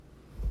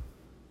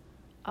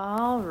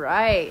All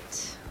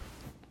right.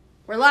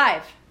 We're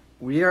live.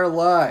 We are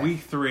live.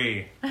 Week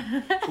 3.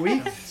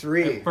 Week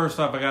 3. First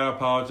off, I gotta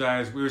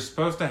apologize. We were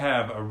supposed to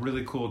have a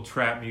really cool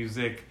trap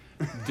music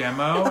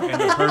demo, and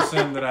the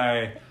person that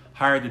I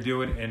hired to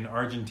do it in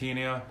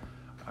Argentina,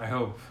 I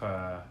hope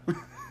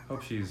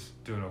she's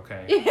doing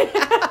okay.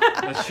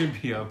 That should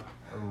be up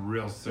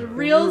real soon.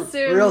 Real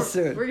soon.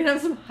 We're going to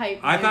have some hype.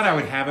 I thought I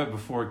would have it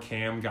before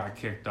Cam got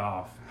kicked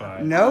off,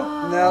 but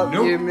Nope.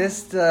 You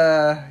missed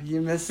that.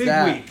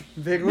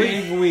 Big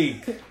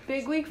week.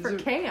 Big week for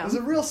Cam. It was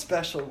a real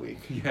special week.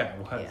 Yeah,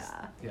 it was.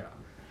 Yeah.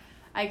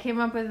 I came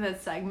up with a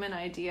segment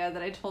idea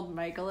that I told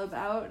Michael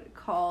about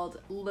called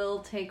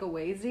Lil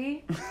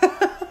Takeawaysy.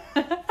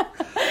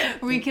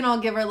 We can all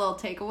give our little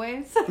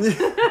takeaways.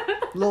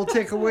 Little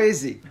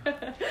takeawaysy.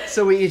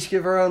 So we each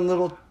give our own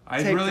little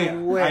I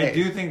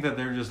do think that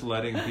they're just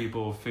letting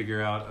people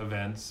figure out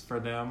events for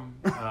them,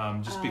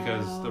 just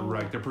because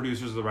the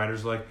producers, the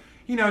writers, are like,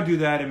 do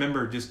that. And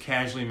remember, just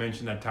casually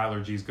mention that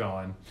Tyler G's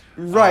gone,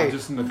 right?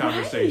 Just in the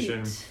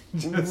conversation,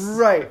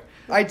 right?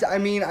 I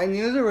mean, I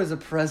knew there was a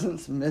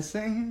presence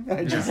missing.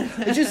 I just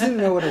didn't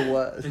know what it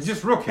was. It's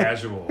just real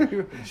casual.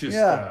 It's just,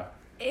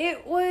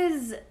 It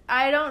was.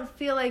 I don't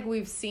feel like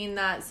we've seen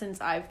that since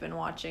I've been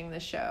watching the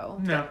show.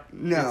 No.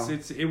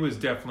 It was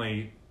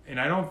definitely. And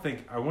I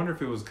wonder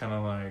if it was kind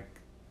of like,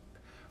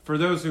 for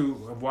those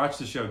who have watched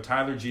the show,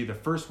 Tyler G, the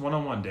first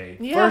one-on-one date,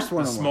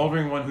 the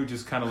smoldering one who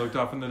just kind of looked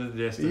off into the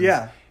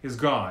distance, is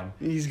gone.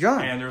 He's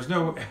gone, and there's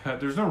no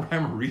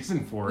rhyme or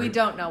reason for it. We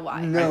don't know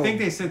why. No. I think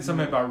they said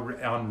something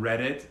about on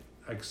Reddit.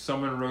 Like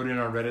someone wrote in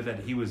on Reddit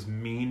that he was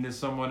mean to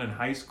someone in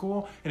high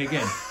school. And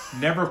again,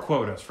 never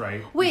quote us,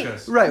 right? Wait.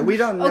 Right, we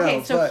don't know.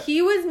 Okay, so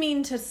he was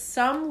mean to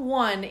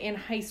someone in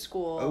high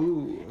school.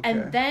 Oh, okay.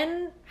 And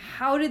then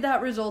how did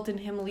that result in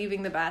him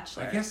leaving The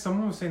Bachelor? I guess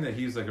someone was saying that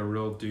he was like a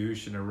real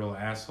douche and a real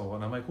asshole.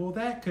 And I'm like, well,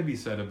 that could be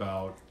said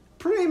about...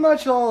 pretty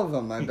much all of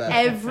them, I bet.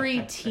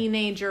 Every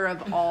teenager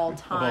of all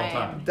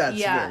time. That's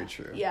very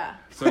true. Yeah.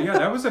 So yeah,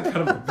 that was a kind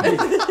of a big...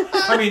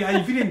 I mean,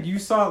 if you didn't... You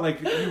saw it like...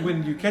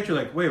 When you catch, you're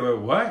like, wait,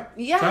 what?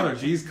 Yeah. Tyler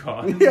G's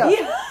gone.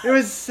 Yeah. It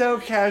was so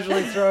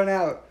casually thrown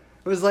out.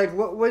 It was like,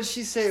 what did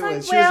she say it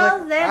was? She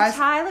was like,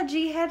 Tyler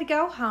G had to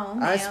go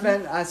home. I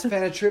spent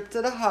a trip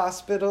to the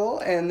hospital,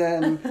 and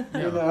then,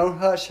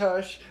 hush,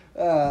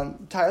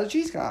 Tyler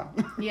G's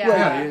gone.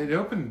 Yeah. It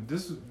opened...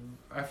 This...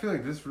 I feel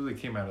like this really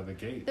came out of the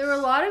gate. There were a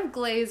lot of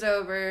glaze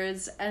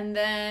overs, and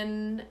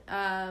then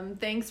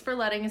thanks for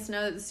letting us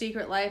know that The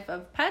Secret Life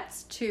of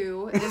Pets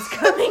 2 is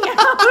coming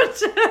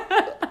out.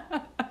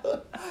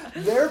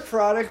 Their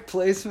product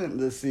placement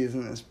this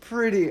season is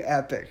pretty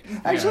epic.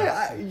 Actually,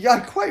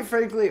 quite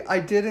frankly, I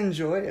did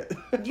enjoy it.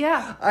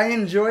 Yeah. I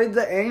enjoyed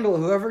the angle.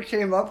 Whoever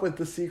came up with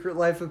The Secret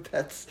Life of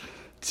Pets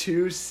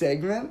 2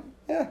 segment,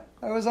 I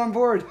was on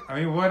board.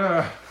 I mean, what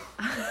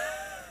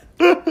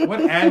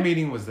ad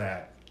meeting was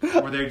that?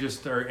 Where they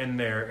just are in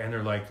there and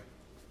they're like,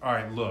 all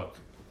right, look,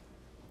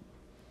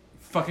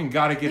 fucking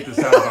gotta get this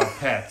out about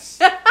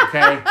pets,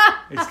 okay?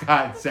 It's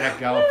got Zach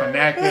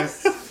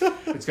Galifianakis.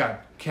 It's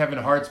got Kevin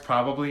Hart's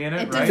probably in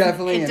it, right?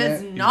 Definitely it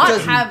does not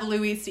have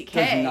Louis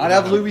C.K. Does not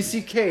have Louis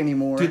C.K.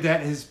 anymore. Did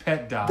his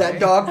pet die? That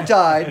dog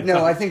died.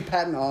 No, I think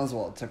Patton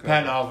Oswalt took over.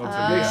 Patton Oswalt took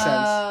over. Makes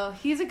sense. Oh,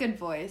 he's a good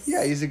voice.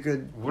 Yeah, he's a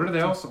good... What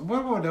else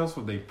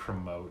would they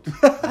promote?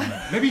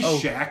 Maybe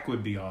Shaq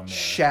would be on there.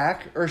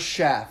 Shaq or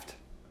Shaft?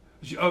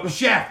 Oh,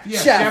 Shaft. Yeah,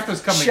 Shaft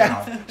was coming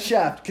out.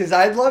 Shaft, because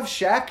I'd love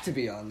Shaq to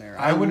be on there.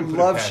 I wouldn't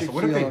love put it past. Shaquille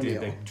What if they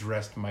O'Neal. did? They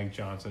dressed Mike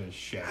Johnson as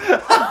Shaq.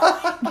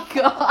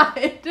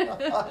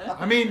 God.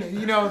 I mean,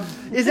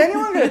 Is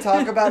anyone going to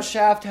talk about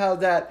Shaft, how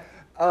that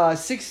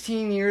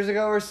 16 years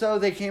ago or so,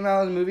 they came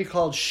out with a movie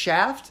called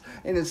Shaft,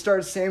 and it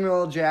stars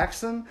Samuel L.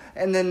 Jackson,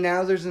 and then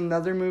now there's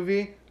another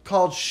movie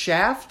called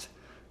Shaft,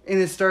 and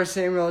it stars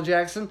Samuel L.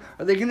 Jackson.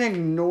 Are they going to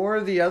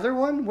ignore the other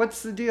one?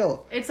 What's the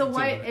deal? It's a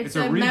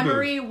reboot.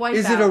 memory wipeout.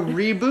 Is it a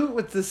reboot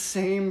with the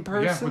same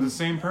person? Yeah, with the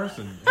same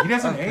person. He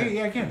doesn't age.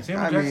 Yeah, again,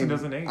 Samuel Jackson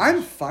doesn't age.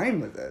 I'm fine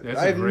with it. That's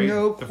I have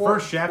no The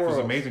first Shaft was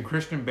amazing.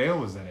 Christian Bale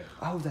was in it.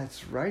 Oh,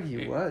 that's right,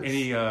 he was. And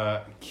he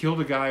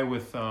killed a guy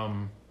with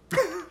one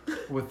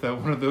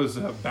of those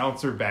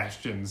bouncer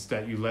bastions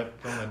that you let...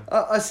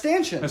 a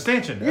stanchion. A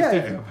stanchion.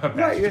 Yeah.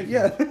 Right,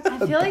 yeah.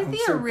 I feel like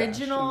the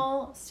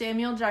original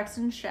Samuel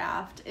Jackson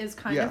Shaft is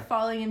kind of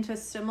falling into a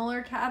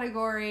similar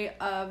category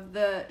of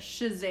the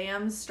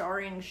Shazam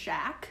starring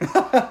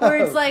Shaq, where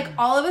it's like,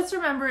 all of us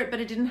remember it, but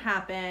it didn't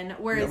happen.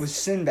 Whereas it was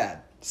Sinbad.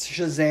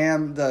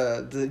 Shazam,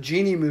 the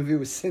genie movie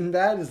was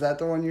Sinbad. Is that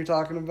the one you're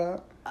talking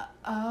about?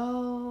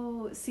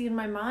 See, in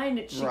my mind,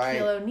 it's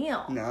Shaquille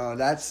O'Neal. No,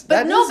 that's...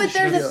 But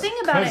there's a thing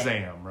about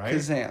Kazam, right?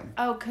 Kazam.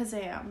 Oh,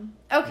 Kazam.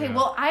 Okay,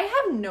 well, I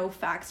have no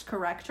facts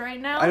correct right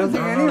now. I don't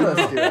think any of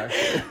us do,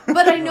 actually.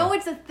 But I know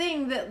it's a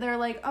thing that they're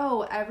like,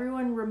 oh,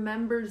 everyone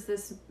remembers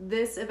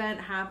this event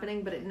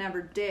happening, but it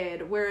never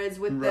did. Whereas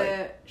with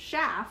the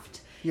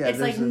Shaft... Yeah, it's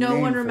like no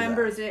one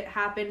remembers it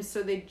happened,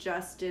 so they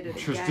just did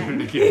it again.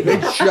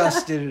 They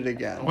just did it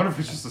again. I wonder if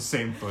it's just the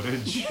same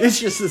footage. It's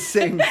just the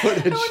same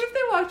footage. I wonder if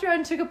they walked around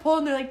and took a poll,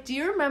 and they're like, "Do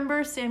you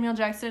remember Samuel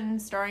Jackson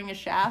starring a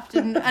Shaft?"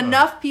 And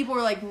enough people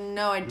were like,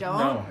 "No, I don't."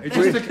 No, it's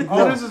just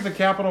all this is the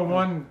Capital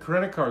One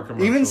credit card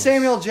commercials. Even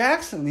Samuel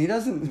Jackson, he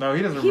doesn't. No,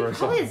 he doesn't. He remember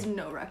probably something.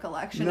 has no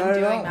recollection Not of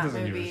at all. doing that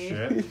Doesn't movie. give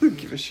a shit. He doesn't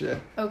give a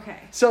shit. Okay.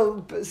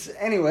 So,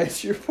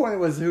 anyways, your point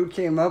was who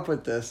came up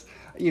with this.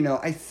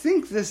 I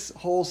think this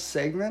whole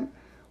segment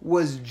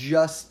was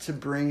just to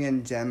bring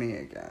in Demi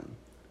again.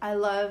 I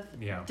love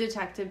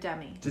Detective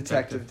Demi.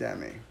 Detective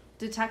Demi.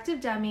 Detective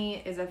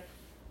Demi is a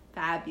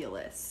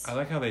fabulous. I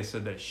like how they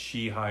said that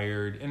she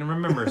hired. And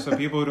remember, so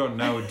people who don't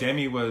know,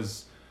 Demi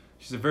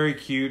she's a very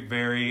cute,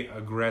 very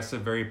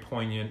aggressive, very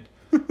poignant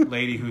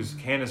lady who's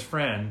Hannah's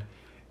friend.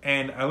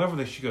 And I love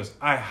when she goes,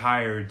 I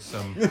hired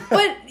some.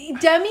 But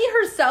Demi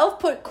herself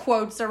put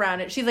quotes around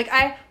it. She's like,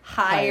 I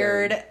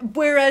hired.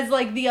 Whereas,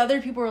 like, the other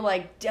people were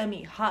like,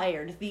 Demi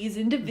hired these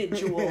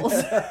individuals.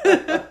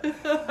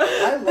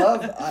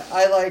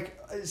 I like,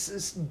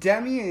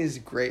 Demi is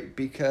great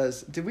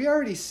because, did we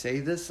already say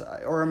this?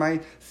 Or am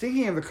I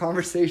thinking of a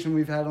conversation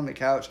we've had on the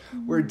couch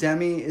where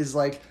Demi is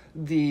like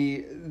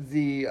the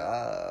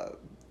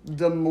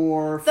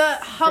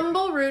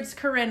humble roots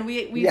Corinne.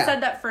 We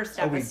said that first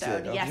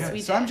episode. We did. Yes, we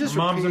did. So I'm just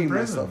Mom's repeating in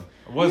prison. myself.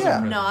 Was in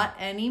prison. Not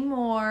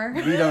anymore.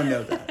 We don't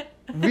know that.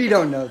 We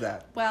don't know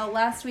that. Well,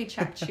 last we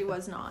checked, she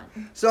was not.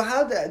 So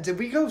did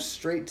we go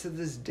straight to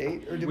this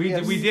date, or did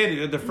we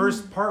did. The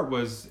first part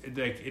was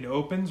like it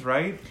opens,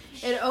 right?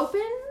 It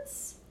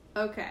opens.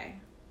 Okay,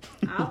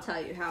 I'll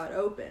tell you how it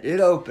opens.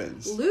 It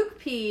opens. Luke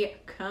P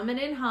coming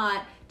in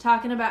hot,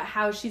 talking about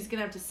how she's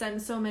gonna have to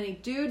send so many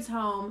dudes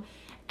home.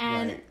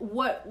 And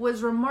what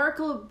was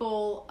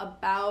remarkable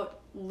about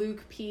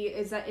Luke P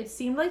is that it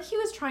seemed like he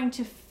was trying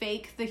to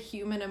fake the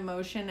human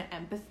emotion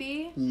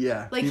empathy.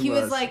 Yeah. Like he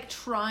was like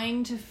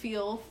trying to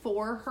feel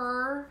for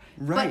her,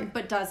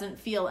 but doesn't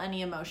feel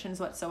any emotions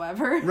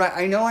whatsoever. Right.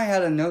 I know I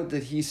had a note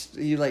that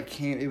he like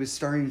came, it was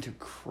starting to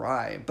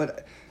cry,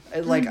 but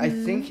like I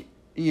think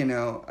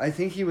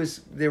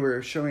they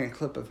were showing a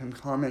clip of him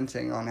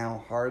commenting on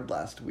how hard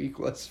last week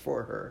was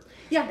for her.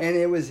 Yeah. And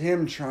it was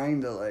him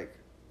trying to like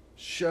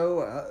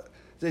show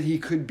that he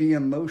could be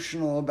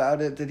emotional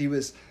about it, that he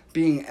was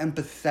being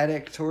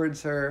empathetic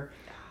towards her,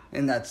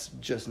 and that's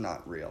just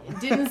not real.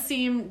 Didn't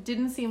seem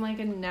like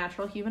a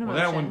natural human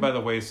emotion. Well, that went by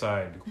the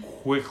wayside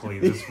quickly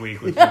this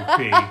week with Luke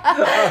P.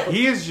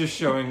 He is just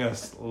showing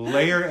us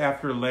layer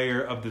after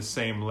layer of the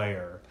same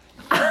layer.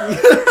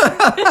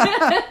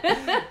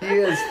 He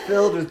is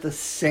filled with the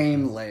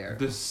same layer.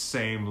 The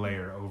same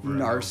layer over and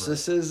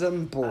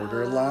narcissism,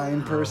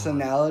 borderline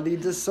personality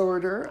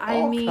disorder.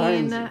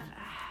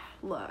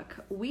 Look,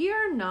 we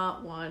are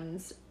not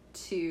ones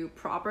to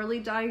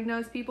properly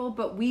diagnose people,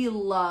 but we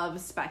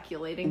love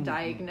speculating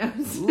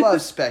diagnosis.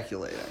 Love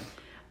speculating.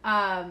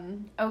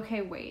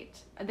 Okay, wait.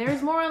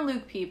 There's more on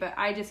Luke P, but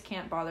I just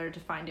can't bother to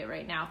find it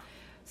right now.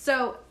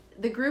 So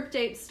the group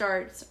date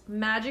starts.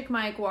 Magic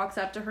Mike walks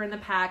up to her in the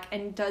pack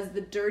and does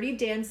the dirty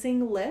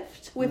dancing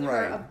lift with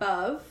her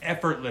above.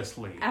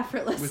 Effortlessly.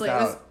 It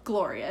was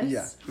glorious.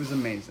 Yeah, it was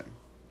amazing.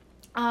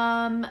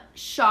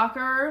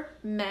 Shocker,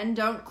 men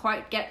don't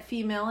quite get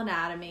female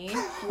anatomy.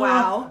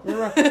 Wow.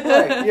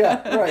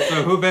 Right.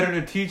 So who better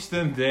to teach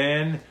them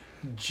than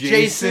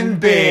Jason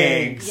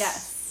Biggs?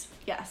 Yes.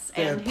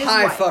 And his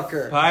pie wife.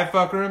 Pie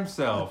fucker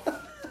himself.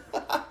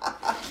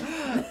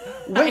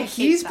 Wait,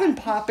 he's been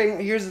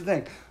popping. Here's the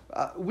thing.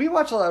 We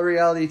watch a lot of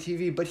reality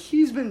TV, but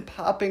he's been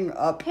popping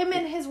up. Him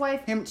and his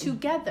wife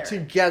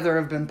together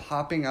have been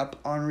popping up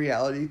on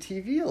reality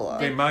TV a lot.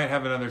 They might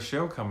have another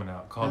show coming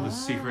out called The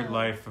Secret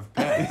Life of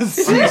Pets.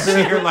 The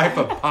Secret Life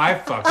of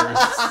Pie Fuckers.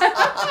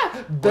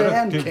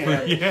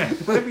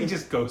 What if he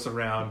just goes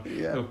around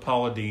to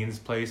Paula Dean's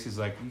place? He's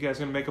like, you guys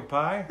gonna make a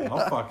pie?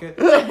 I'll fuck it.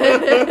 But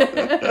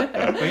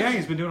yeah,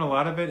 he's been doing a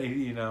lot of it,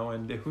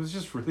 and it was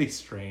just really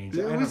strange.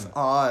 It was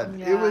odd.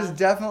 Yeah. It was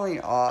definitely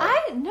odd.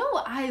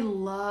 I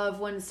love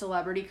when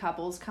celebrity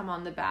couples come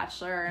on The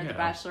Bachelor and The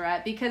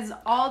Bachelorette, because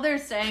all they're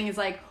saying is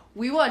like,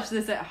 we watch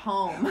this at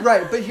home.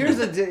 Right, but here's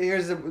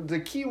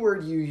the key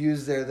word you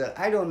use there that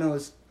I don't know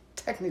is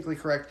technically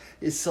correct,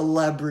 is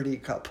celebrity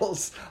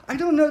couples. I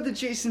don't know that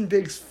Jason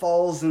Biggs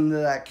falls into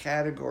that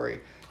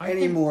category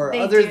anymore,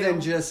 other than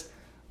just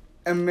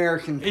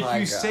American Pie If you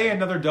guy. say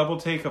another double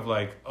take of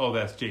like, oh,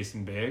 that's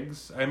Jason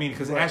Biggs. I mean,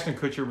 because Ashton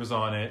Kutcher was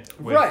on it.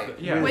 With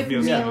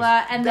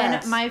Mila, and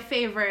then my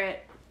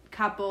favorite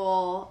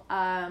couple,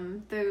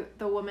 the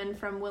woman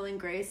from Will and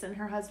Grace and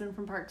her husband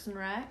from Parks and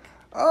Rec.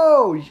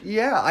 Oh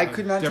yeah, I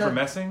could not. Deborah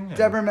Messing.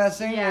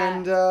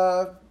 And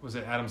was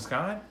it Adam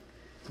Scott?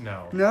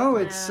 No,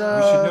 it's. We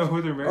should know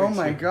who they're married to. Oh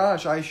my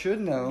gosh, I should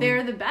know.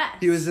 They're the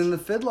best. He was in the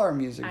Fiddler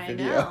music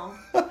video.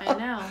 I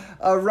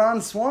know. Ron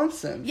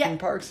Swanson from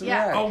Parks and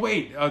Rec. Oh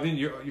wait, then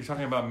you're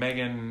talking about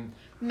Megan.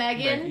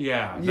 Megan.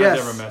 Not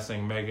Deborah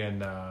Messing.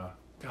 Megan.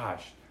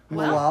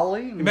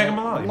 Mullally? Megan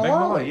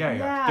Mullally.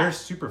 Yeah. They're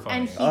super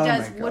funny. And he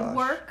does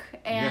woodwork,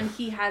 and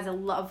he has a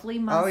lovely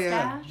mustache. Oh,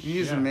 yeah.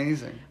 He's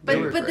amazing.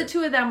 But the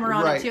two of them were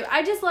on it, too.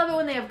 I just love it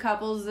when they have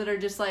couples that are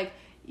just like,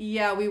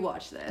 Yeah, we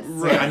watch this.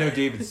 Right. I know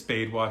David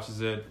Spade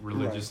watches it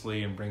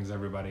religiously and brings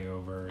everybody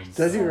over. And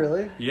Does he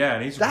really? Yeah,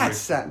 and he's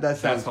that's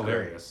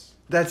hilarious.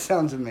 Great. That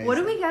sounds amazing. What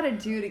do we got to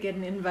do to get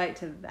an invite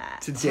to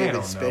that? To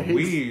David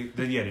Spade?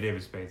 To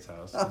David Spade's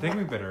house. I think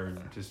we better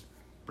just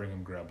bring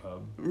him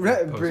Grubhub.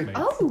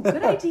 Oh,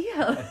 good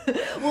idea.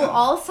 We'll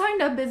all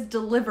sign up as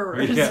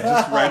deliverers. Yeah,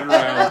 just right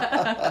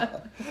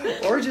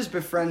around. Or just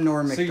befriend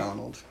Norm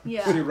Macdonald.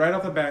 Yeah. So right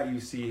off the bat,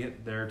 you see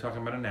they're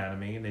talking about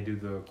anatomy, and they do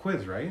the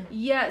quiz, right?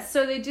 Yeah,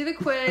 so they do the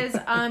quiz.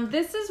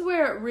 This is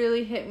where it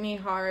really hit me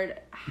hard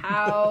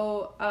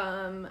how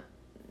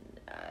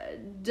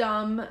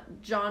dumb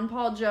John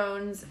Paul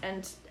Jones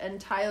and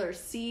Tyler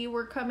C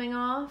were coming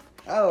off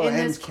in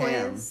this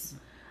quiz.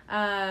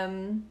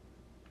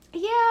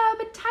 Yeah,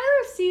 but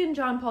Tyler C and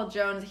John Paul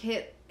Jones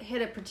hit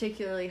a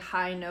particularly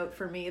high note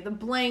for me. The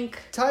blank.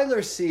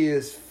 Tyler C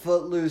is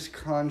Footloose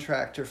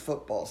contractor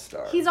football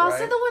star. He's also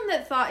the one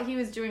that thought he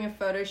was doing a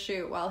photo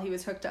shoot while he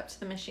was hooked up to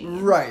the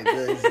machine. Right,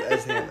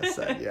 as Hannah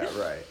said. Yeah,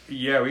 right.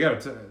 Yeah, we got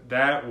to.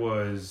 That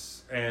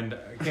was, and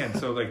again,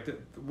 so like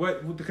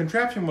what the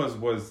contraption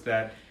was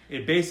that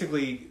it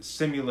basically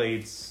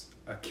simulates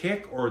a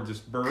kick or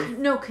just birth.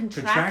 No,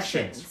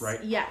 contractions.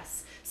 Right?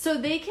 Yes. So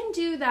they can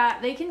do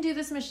that. They can do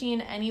this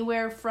machine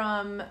anywhere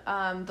from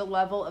the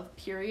level of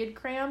period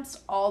cramps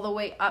all the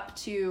way up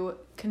to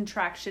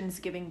contractions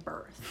giving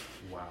birth.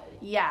 Wow.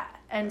 Yeah.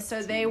 And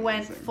so they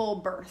went full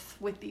birth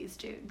with these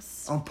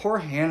dudes. Oh, poor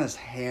Hannah's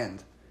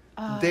hand.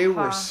 They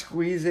were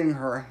squeezing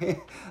her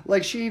hand.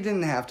 Like, she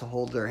didn't have to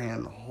hold their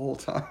hand the whole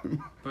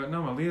time. But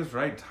no, Malia's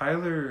right.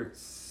 Tyler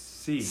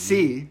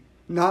C.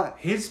 Not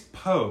his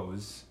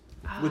pose.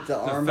 With the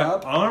arm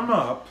up. Arm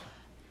up.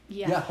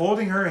 Yeah.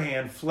 Holding her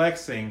hand,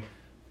 flexing,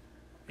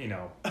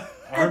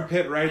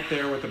 armpit right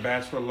there with the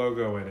Bachelor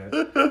logo in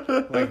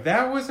it. Like,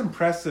 that was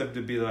impressive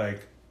to be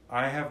like,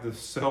 I have the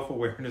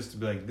self-awareness to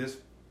be like, this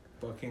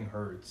fucking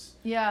hurts.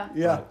 Yeah.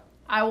 Yeah. But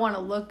I want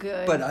to look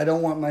good. But I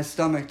don't want my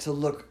stomach to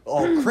look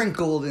all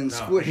crinkled and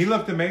squished. He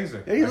looked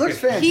amazing. Yeah, he looks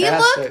fantastic.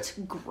 He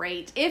looked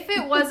great. If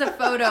it was a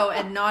photo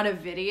and not a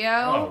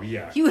video,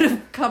 he would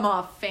have come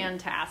off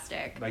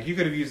fantastic. Like, you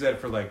could have used that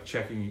for, like,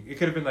 checking. It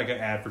could have been, like, an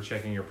ad for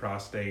checking your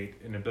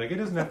prostate. And it'd be like, it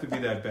doesn't have to be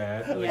that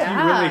bad.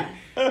 Like,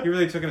 he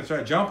really took it in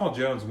stride. John Paul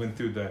Jones went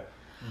through the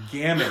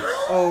gamut.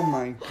 Oh,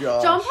 my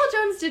gosh. John Paul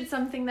Jones did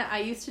something that I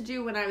used to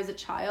do when I was a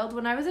child.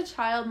 When I was a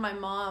child, my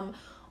mom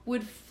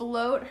would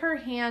float her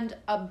hand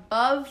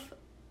above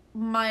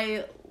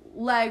my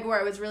leg where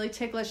I was really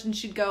ticklish, and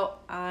she'd go,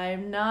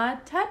 "I'm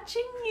not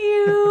touching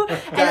you."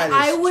 And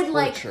I would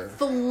like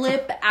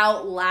flip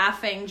out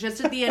laughing just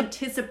at the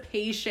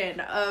anticipation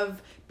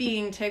of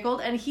being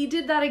tickled. And he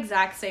did that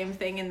exact same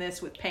thing in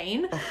this with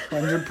pain.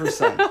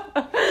 100%.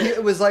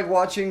 It was like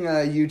watching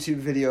a YouTube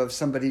video of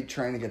somebody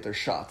trying to get their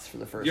shots for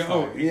the first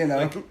time.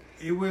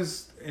 It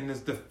was, and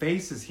the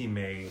faces he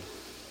made.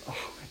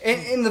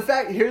 And the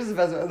fact, here's the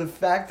best, the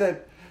fact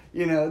that,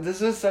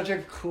 this was such a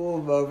cool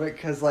moment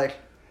because, like,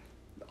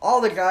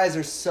 all the guys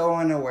are so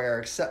unaware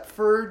except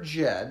for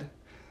Jed.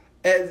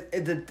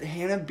 And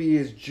Hannah B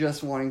is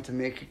just wanting to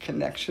make a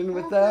connection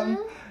with them.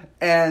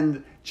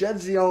 And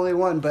Jed's the only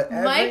one, but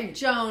Mike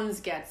Jones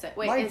gets it.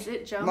 Wait, is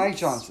it Jones? Mike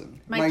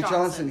Johnson. Mike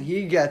Johnson,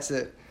 he gets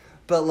it.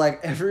 But, like,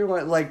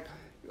 everyone, like,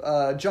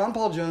 John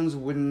Paul Jones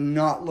would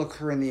not look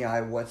her in the eye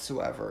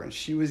whatsoever. And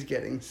she was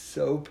getting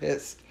so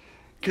pissed.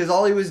 Because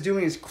all he was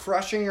doing is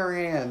crushing her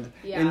hand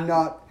and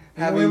not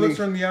having... He only looks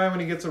her in the eye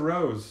when he gets a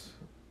rose.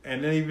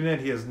 And then even then,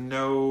 he has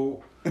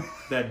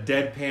that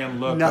deadpan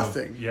look.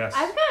 Nothing. Yes.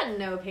 I've got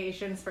no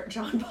patience for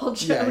John Paul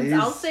Jones.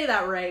 I'll say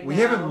that right now. We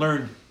haven't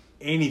learned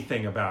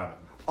anything about him.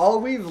 All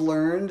we've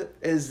learned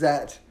is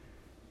that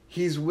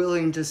he's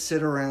willing to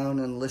sit around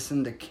and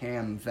listen to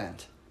Cam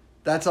vent.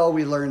 That's all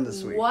we learned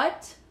this week.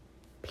 What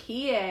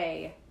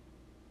PA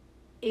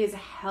is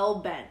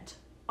hell-bent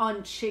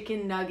on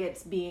chicken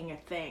nuggets being a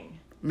thing?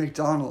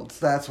 McDonald's,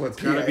 that's what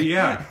it's gotta be,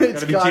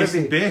 it's gotta be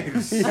Jason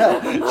Biggs. Yeah,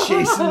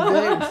 Jason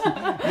Biggs.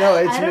 No,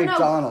 it's I don't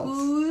McDonald's.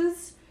 Know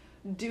who's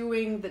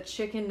doing the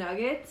chicken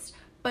nuggets,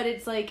 but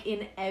it's like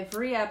in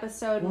every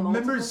episode. Well,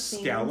 remember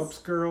scenes. Scallops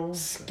Girl?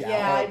 Scallops.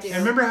 Yeah, I do. And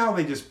remember how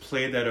they just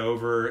played that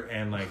over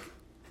and like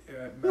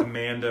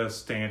Amanda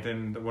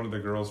Stanton, one of the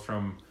girls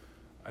from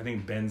I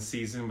think Ben's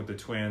season with the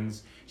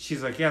twins,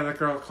 she's like, yeah, that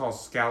girl called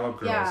Scallop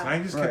Girls. Yeah. And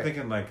I just kept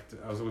thinking, like,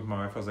 I was with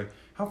my wife, I was like,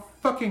 how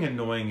fucking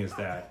annoying is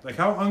that? Like,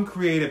 how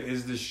uncreative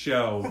is this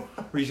show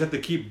where you just have to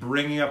keep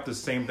bringing up the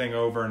same thing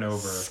over and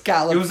over?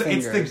 Scallop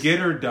fingers. It's the get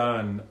her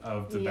done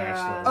of The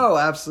Bachelor. Oh,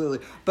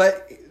 absolutely.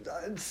 But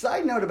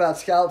side note about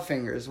scallop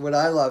fingers, what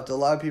I loved, a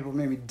lot of people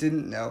maybe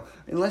didn't know,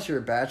 unless you're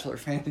a Bachelor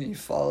fan and you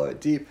follow it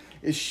deep,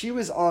 is she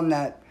was on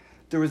that,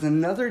 there was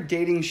another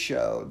dating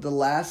show, the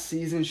last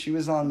season she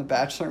was on The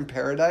Bachelor in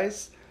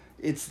Paradise.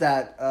 It's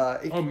that...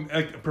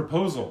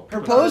 Proposal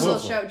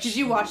show. Did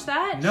you watch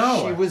that?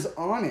 No. She was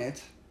on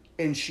it,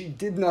 and she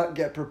did not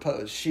get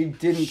proposed. She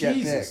didn't get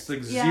picked.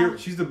 Like zero.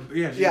 She's the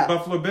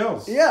Buffalo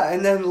Bills. Yeah,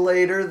 and then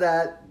later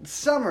that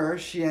summer,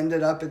 she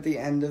ended up at the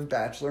end of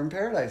Bachelor in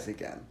Paradise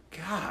again.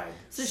 God.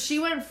 So she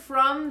went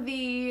from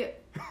the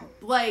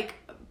like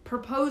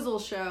proposal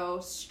show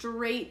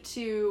straight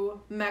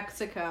to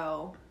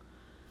Mexico.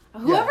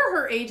 Whoever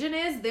her agent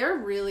is, they're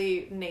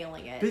really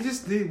nailing it.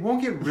 They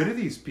won't get rid of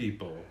these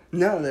people.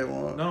 No, they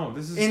won't. No,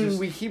 this is and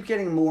we keep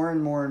getting more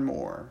and more and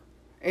more.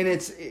 And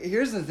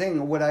here's the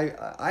thing, what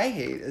I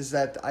hate is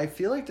that I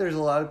feel like there's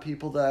a lot of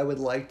people that I would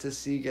like to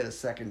see get a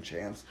second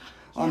chance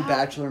on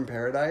Bachelor in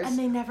Paradise. And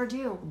they never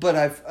do.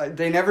 But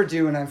they never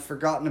do, and I've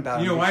forgotten about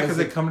it. You know why? Because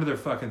they come to their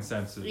fucking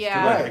senses.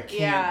 Yeah. They're like, I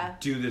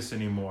can't do this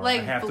anymore. Like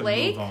I have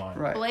Blake? to move on.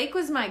 Right. Blake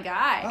was my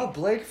guy. Oh,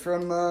 Blake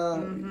from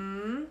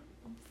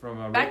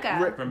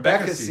Becca. From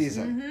Becca's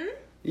season. Mm-hmm.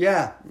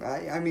 Yeah.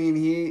 I mean,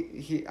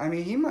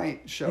 he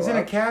might show He's up.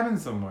 in a cabin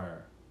somewhere.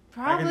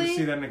 Probably. I can just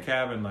see that in a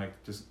cabin,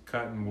 like, just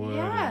cutting wood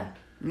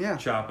and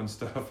chopping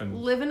stuff and...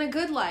 living a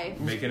good life.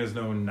 Making his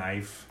own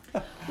knife.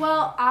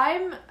 Well, I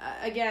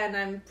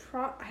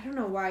don't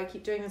know why I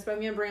keep doing this, but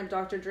I'm going to bring up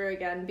Dr. Drew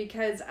again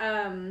because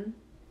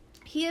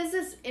he has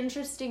this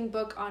interesting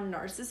book on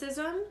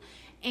narcissism,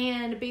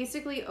 and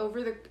basically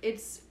over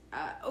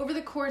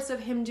the course of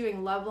him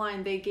doing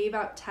Loveline, they gave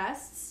out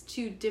tests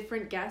to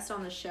different guests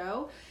on the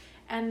show,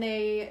 and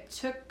they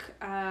took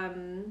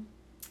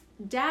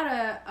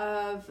data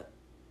of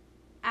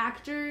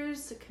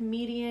actors,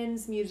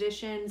 comedians,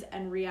 musicians,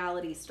 and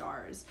reality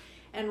stars.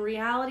 And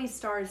reality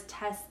stars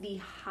test the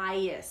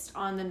highest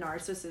on the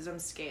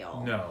narcissism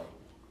scale. No.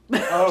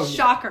 Oh,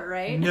 Shocker,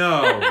 right?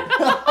 No.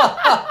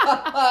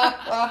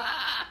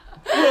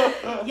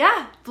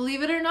 Yeah,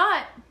 believe it or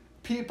not.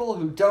 People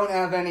who don't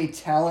have any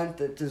talent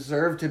that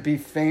deserve to be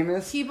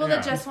famous. People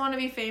that just want to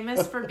be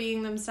famous for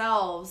being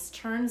themselves.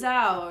 Turns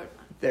out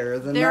they're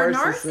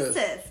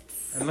narcissists.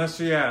 Unless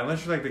you're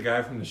like the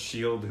guy from The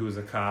Shield who was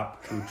a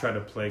cop who tried to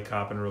play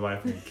cop in real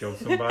life and killed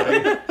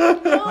somebody.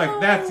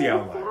 Like, that's the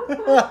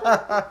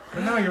outlier.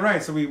 But no, you're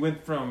right. So we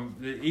went from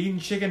eating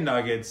chicken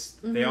nuggets.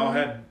 Mm-hmm. They all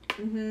had...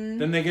 Mm-hmm.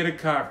 Then they get a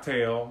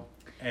cocktail.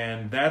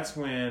 And that's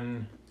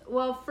when...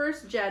 Well,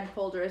 first Jed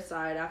pulled her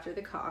aside after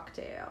the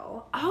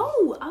cocktail.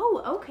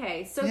 Oh,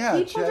 okay. So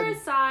he pulled her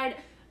aside.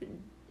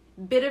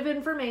 Bit of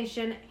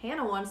information.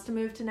 Hannah wants to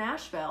move to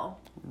Nashville.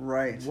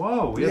 Right.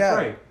 Whoa, that's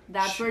right.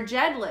 That's where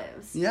Jed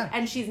lives. Yeah.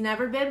 And she's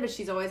never been, but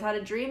she's always had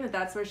a dream that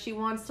that's where she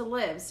wants to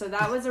live. So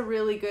that was a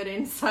really good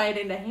insight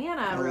into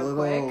Hannah, quick.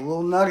 A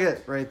little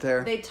nugget right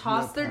there. They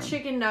tossed their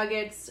chicken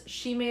nuggets.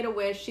 She made a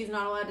wish. She's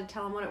not allowed to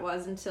tell him what it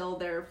was until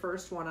their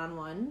first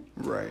one-on-one.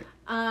 Right.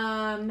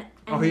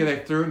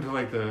 They threw it into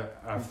like the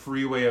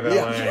freeway of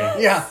LA.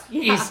 Yeah.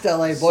 East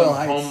LA, Boyle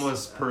Heights. Some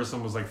homeless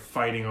person was like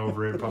fighting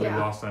over it, probably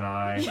lost an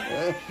eye.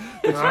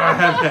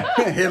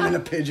 Him and a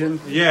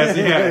pigeon. Yes,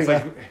 it's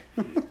like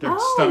their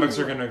stomachs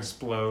are gonna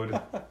explode.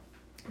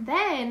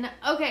 Then,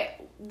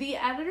 the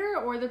editor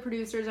or the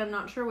producers, I'm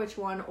not sure which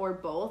one or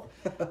both,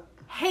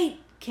 hate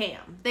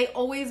Cam. They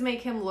always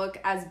make him look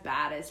as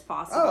bad as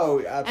possible. Oh,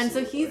 absolutely. And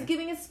so he's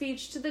giving a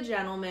speech to the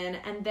gentleman,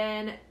 and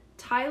then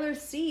Tyler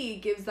C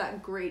gives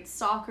that great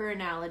soccer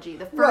analogy.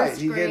 The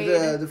first grade. He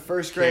gave the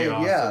first grade,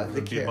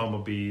 the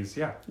bumblebees,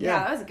 Yeah,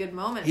 that was a good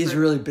moment. He's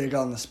really big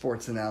on the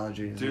sports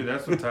analogy. Dude,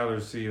 that's what Tyler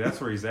C, that's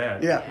where he's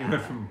at. Yeah. He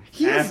went from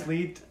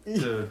athlete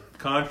to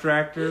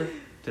contractor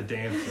to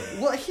dancer.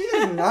 Well, he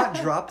did not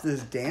drop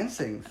this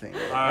dancing thing.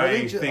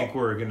 I think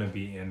we're going to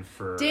be in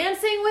for...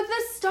 Dancing with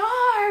the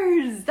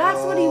Stars! That's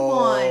what he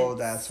wants. Oh,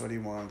 that's what he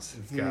wants.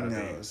 He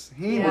knows.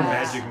 He knows.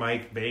 Magic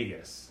Mike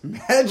Vegas.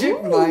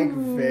 Magic Mike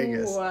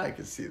Vegas. I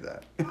could see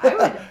that.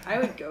 I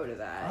would go to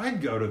that.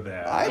 I'd go to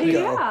that. I'd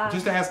go.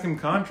 Just ask him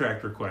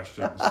contractor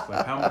questions.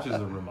 Like, how much is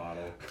a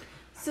remodel?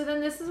 So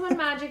then this is when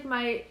Magic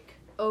Mike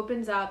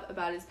opens up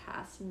about his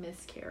past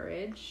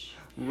miscarriage.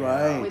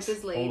 Right. With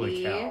his lady.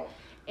 Holy cow.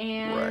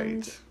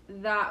 And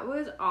that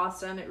was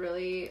awesome. It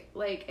really,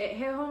 it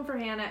hit home for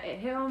Hannah. It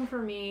hit home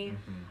for me.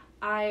 Mm-hmm.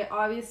 I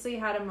obviously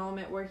had a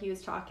moment where he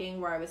was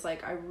talking where I was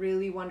like, I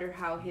really wonder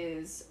how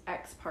his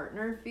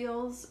ex-partner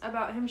feels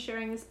about him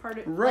sharing this part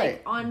of,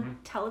 on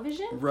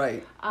television.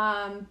 Right.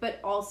 But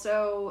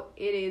also,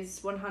 it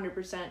is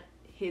 100%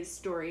 his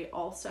story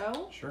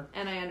also. Sure.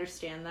 And I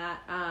understand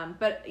that.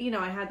 But,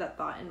 I had that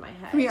thought in my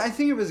head. I mean, I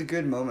think it was a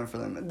good moment for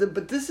them.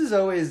 But this is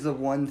always the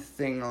one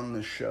thing on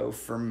the show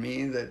for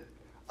me that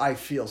I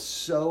feel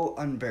so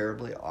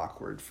unbearably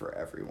awkward for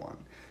everyone.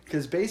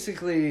 Because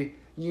basically,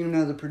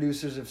 the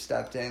producers have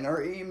stepped in,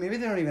 or maybe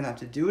they don't even have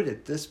to do it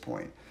at this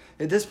point.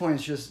 At this point,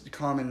 it's just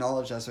common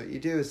knowledge. That's what you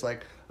do. It's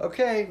like,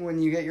 okay,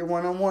 when you get your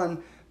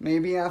one-on-one,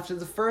 maybe after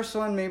the first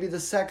one, maybe the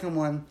second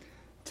one,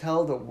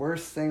 tell the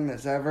worst thing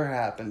that's ever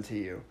happened to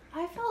you.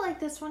 I felt like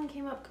this one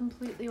came up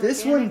completely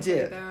This one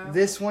did. Though.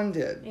 This one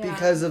did. Yeah.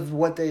 Because of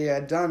what they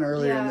had done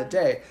earlier in the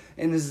day.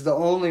 And this is the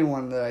only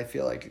one that I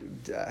feel like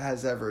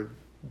has ever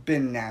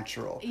been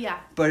natural. Yeah.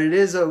 But it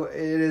is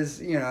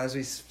as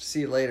we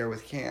see later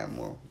with Cam,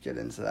 we'll get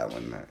into that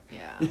one.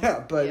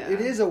 But it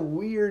is a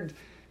weird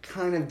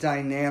kind of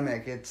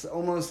dynamic. It's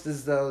almost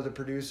as though the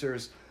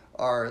producers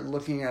are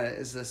looking at it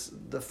as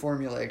the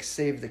formulaic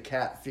save the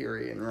cat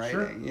theory in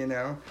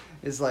writing,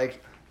 Is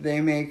like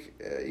they make,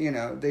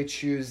 they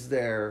choose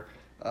their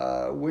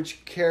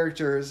which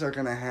characters are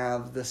going to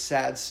have the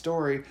sad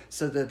story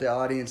so that the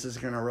audience is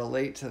going to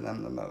relate to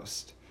them the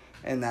most.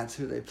 And that's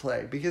who they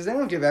play. Because they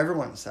don't give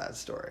everyone a sad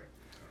story.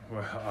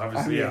 Well,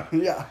 obviously,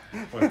 yeah.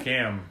 With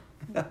Cam.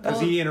 Because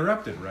he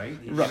interrupted, right?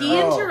 He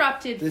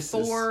interrupted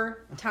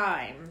 4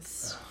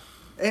 times.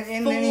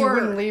 And then he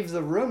wouldn't leave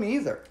the room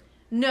either.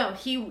 No,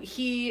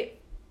 he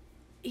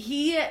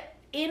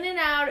in and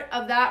out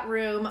of that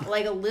room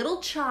like a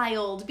little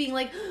child, being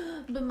like,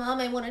 but Mom,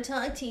 I want to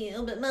talk to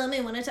you. But Mom, I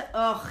want to talk.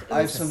 Ugh.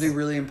 I have something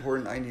really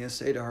important I need to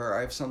say to her.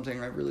 I have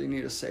something I really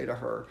need to say to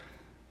her.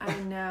 I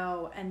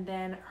know. And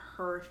then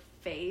her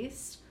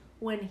face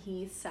when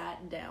he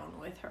sat down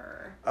with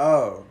her.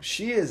 Oh,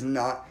 she is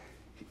not...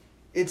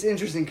 It's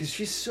interesting because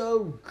she's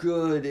so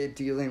good at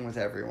dealing with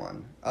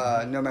everyone,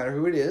 no matter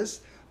who it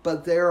is.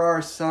 But there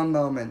are some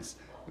moments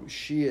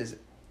she is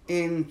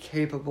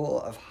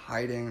incapable of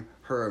hiding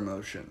her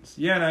emotions.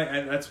 Yeah,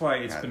 and that's why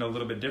it's been a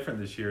little bit different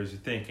this year. Is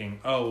you're thinking,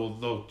 oh, well,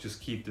 they'll just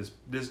keep this.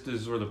 This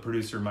is where the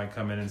producer might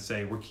come in and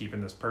say, we're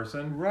keeping this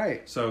person.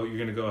 Right. So you're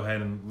going to go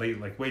ahead and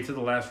wait to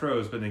the last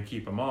rose, but then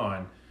keep them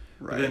on.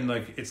 Right. But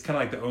then, it's kind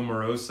of like the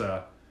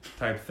Omarosa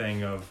type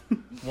thing of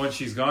once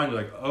she's gone,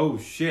 you're like, oh,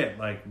 shit,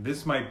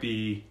 this might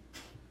be...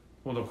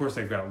 Well, of course,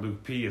 they've got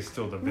Luke P. is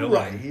still the villain.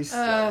 Right, he's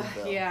still the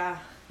villain.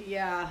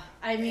 Yeah.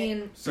 I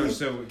mean...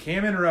 So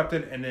Cam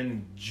interrupted, and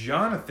then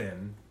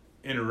Jonathan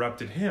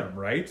interrupted him,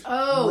 right?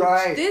 Oh,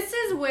 right. This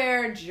is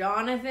where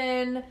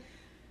Jonathan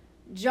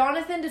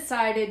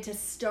decided to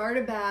start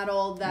a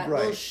battle that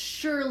will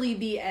surely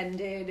be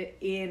ended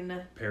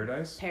in...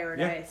 Paradise?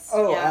 Yeah.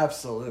 Oh,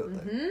 absolutely.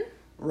 Mm-hmm.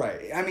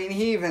 Right. I mean,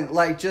 he even,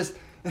 just...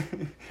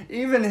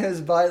 even his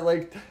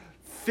body,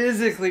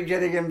 physically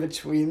getting in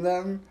between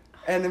them...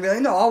 And then be like,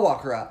 no, I'll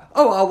walk her out.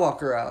 Oh, I'll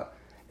walk her out.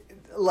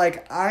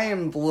 I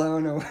am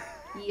blown away.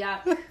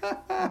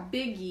 Yuck.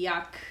 Big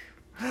yuck.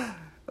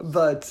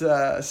 But,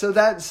 so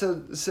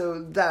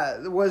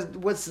that was,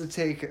 what's the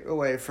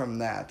takeaway from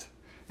that?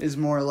 Is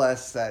more or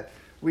less that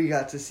we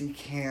got to see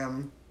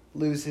Cam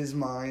lose his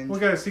mind. We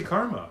got to see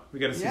karma. We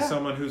got to see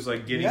someone who's,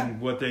 getting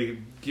what they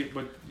get,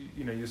 what,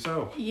 you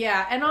sow.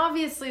 Yeah, and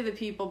obviously the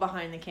people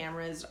behind the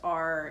cameras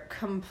are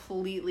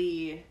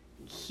completely...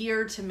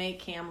 here to make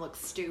Cam look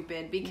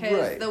stupid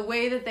because the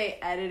way that they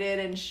edited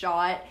and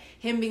shot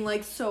him being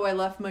like, so I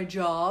left my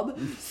job,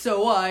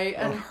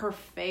 and her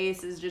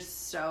face is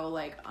just so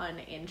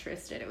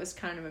uninterested. It was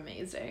kind of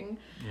amazing.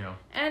 Yeah.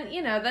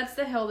 And that's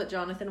the hill that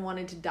Jonathan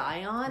wanted to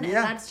die on, and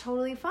that's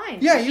totally fine.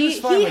 Yeah, he was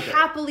fine with it. He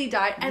happily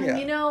died,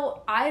 and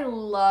I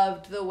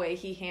loved the way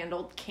he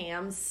handled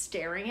Cam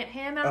staring at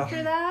him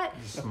after that.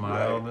 He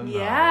smiled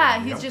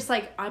and he's just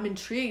like, I'm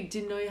intrigued.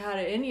 Didn't know you had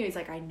it in you. He's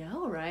like, I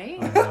know, right?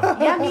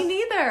 Yeah, me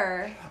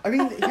neither. I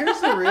mean, here's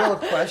the real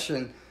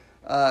question.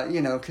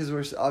 Because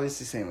we're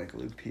obviously saying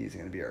Luke P is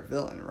going to be our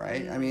villain,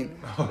 right? I mean,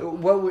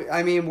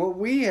 what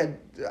we had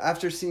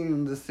after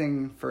seeing the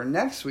thing for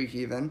next week,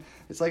 even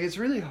it's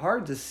really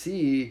hard to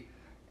see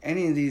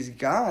any of these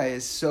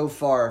guys so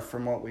far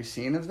from what we've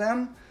seen of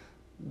them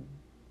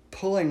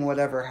pulling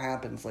whatever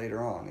happens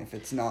later on if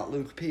it's not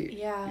Luke P.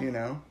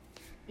 Yeah.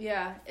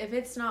 Yeah, if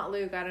it's not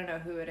Luke, I don't know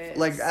who it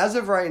is. As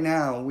of right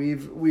now,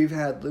 we've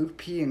had Luke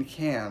P and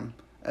Cam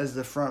as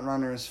the front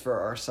runners for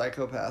our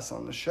psychopaths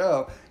on the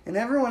show, and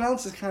everyone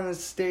else has kind of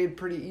stayed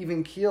pretty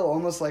even keel,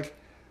 almost like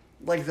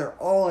they're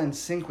all in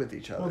sync with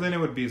each other. Well, then it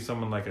would be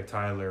someone like a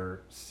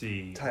Tyler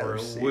C, or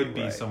it would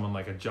be someone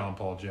like a John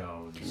Paul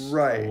Jones,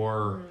 right?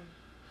 Or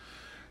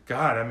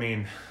God, I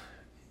mean,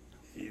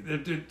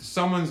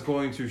 someone's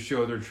going to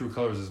show their true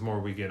colors as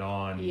more we get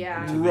on.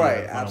 Yeah,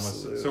 right,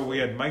 absolutely. So we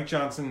had Mike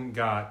Johnson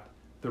got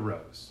the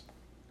rose.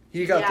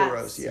 He got the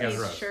rose. Yes,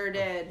 he sure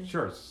did.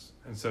 Sure.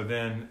 And so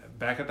then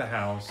back at the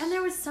house. And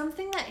there was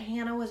something that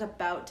Hannah was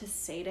about to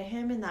say to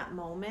him in that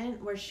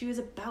moment where she was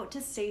about to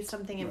say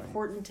something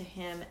important to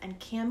him and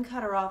Cam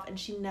cut her off and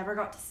she never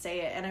got to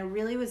say it. And I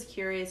really was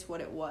curious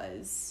what it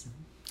was.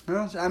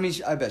 Well, I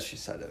memean, I bet she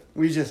said it.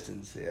 We just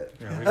didn't see it.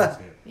 Yeah, we didn't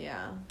see it.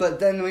 Yeah.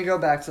 But then we go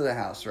back to the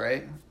house,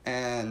 right?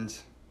 And...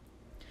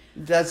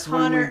 that's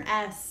Connor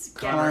S.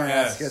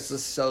 gets a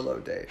solo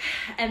date.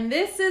 And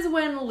this is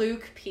when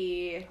Luke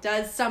P.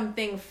 does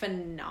something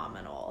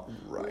phenomenal.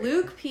 Right.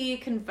 Luke P.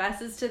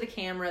 confesses to the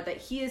camera that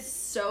he is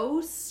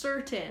so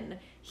certain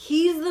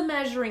he's the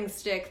measuring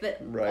stick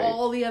that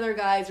all the other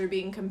guys are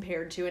being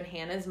compared to in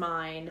Hannah's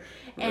mind.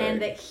 And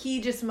that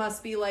he just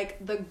must be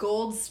the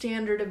gold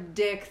standard of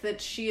dick that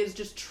she is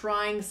just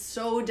trying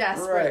so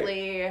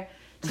desperately...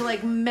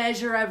 to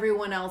measure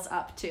everyone else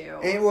up to.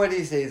 And what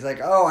he says,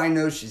 oh, I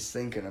know she's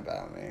thinking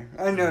about me.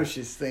 I know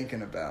she's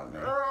thinking about me.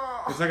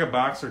 It's like a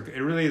boxer.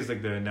 It really is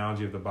like the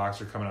analogy of the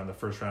boxer coming out in the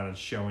first round and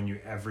showing you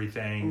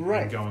everything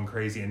and going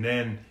crazy, and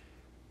then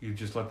you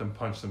just let them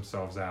punch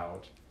themselves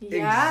out.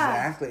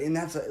 Yeah. Exactly. And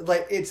that's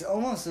it's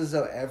almost as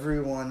though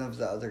every one of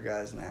the other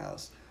guys in the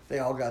house, they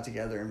all got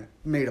together and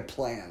made a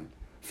plan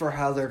for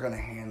how they're going to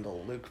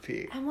handle Luke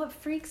P. And what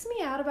freaks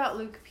me out about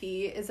Luke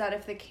P is that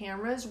if the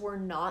cameras were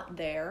not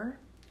there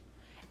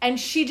and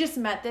she just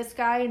met this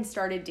guy and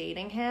started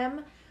dating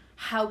him,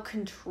 how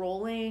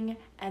controlling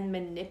and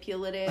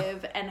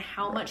manipulative and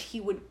how much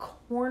he would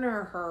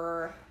corner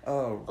her.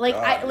 Oh, like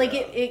God,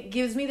 it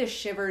gives me the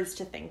shivers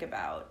to think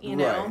about, you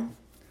know. Right.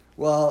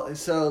 Well,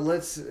 so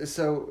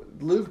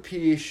Luke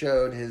P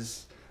showed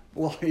his.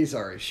 Well, he's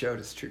already showed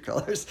his true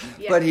colors,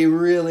 but he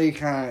really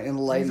kind of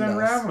enlightened us. He's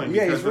unraveling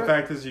because the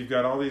fact is, you've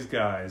got all these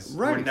guys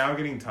who are now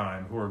getting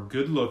time, who are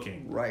good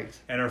looking,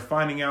 and are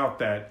finding out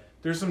that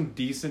there's some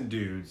decent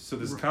dudes. So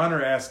this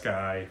Connor-esque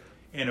guy,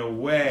 in a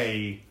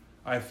way,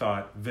 I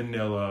thought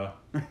vanilla,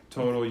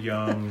 total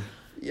young,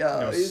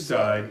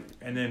 stud,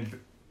 and then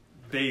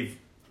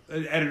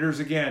editors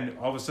again.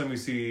 All of a sudden, we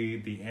see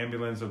the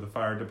ambulance of the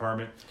fire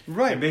department,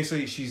 and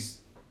basically she's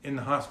in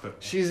the hospital.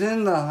 She's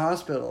in the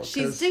hospital.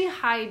 She's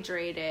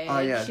dehydrated. Oh,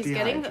 yeah, she's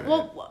getting...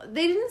 Well,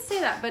 they didn't say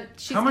that, but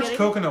she's How much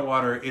coconut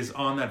water is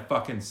on that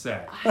fucking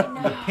set? I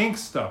know. The pink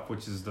stuff,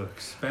 which is the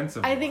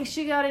expensive I think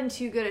she got in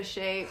too good a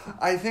shape.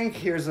 I think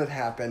here's what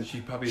happened.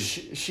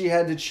 She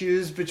had to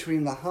choose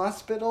between the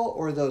hospital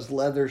or those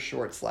leather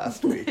shorts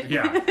last week.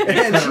 Yeah.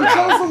 And she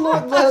chose the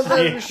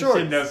leather shorts.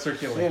 She had no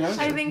circulation. You know?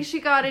 I think she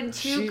got in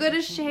too good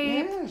a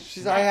shape. Yeah,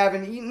 she's I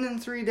haven't eaten in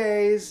 3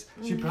 days.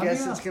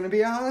 Guess it's going to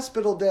be a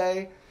hospital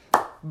day.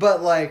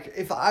 But, like,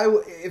 if I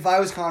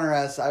was Connor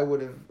S., I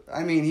would have...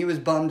 I mean, he was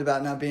bummed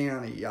about not being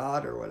on a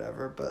yacht or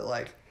whatever, but,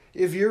 like,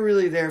 if you're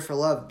really there for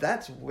love,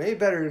 that's way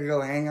better to go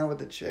hang out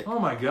with a chick. Oh,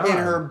 my God. In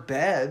her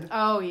bed.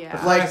 Oh, yeah. The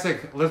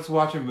classic, let's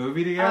watch a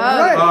movie together?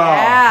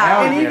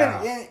 Right.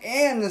 Yeah.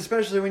 And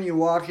especially when you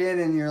walk in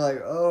and you're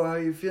like, oh, how are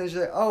you feeling? She's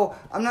like, oh,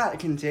 I'm not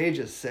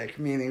contagious sick,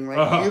 meaning,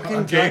 like, you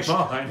can touch,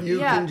 you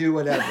can do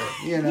whatever,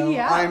 you know?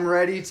 I'm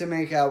ready to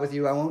make out with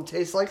you. I won't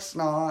taste like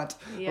snot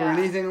or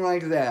anything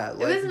like that. It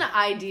was an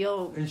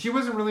ideal... And she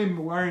wasn't really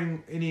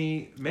wearing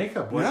any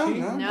makeup, was she?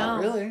 No,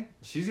 not really.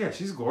 She's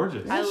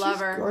gorgeous. I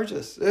love her.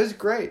 Gorgeous. It was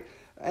great.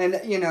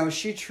 And, you know,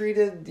 she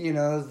treated, you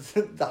know,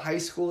 the high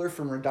schooler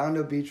from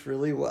Redondo Beach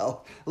really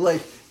well.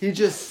 Like, he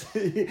is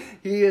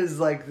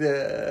like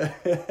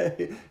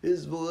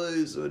his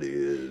voice, what he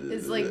is.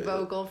 It's like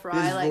vocal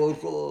fry. His like,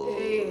 vocal.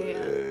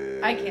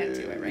 I can't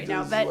do it right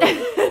now, but.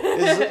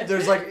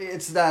 There's like,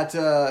 it's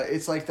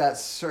like that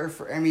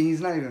surfer. I mean, he's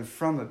not even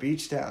from a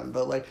beach town,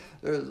 but like,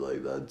 there's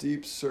like that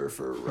deep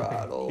surfer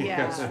rattle.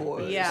 Yeah. And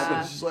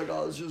she's like,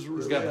 oh, it's just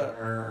really. He's got the.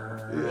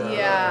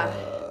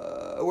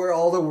 Where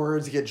all the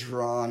words get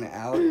drawn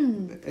out.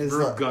 Is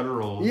real like,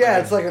 guttural. Yeah,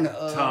 it's like an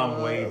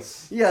Tom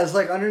Waits. Yeah, it's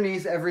like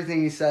underneath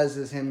everything he says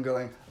is him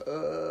going.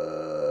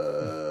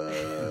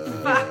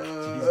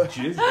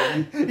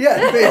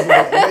 Yeah, basically.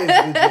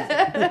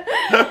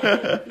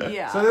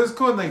 Yeah. So it was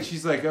cool. And like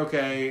she's like,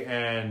 okay,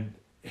 and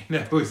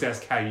I always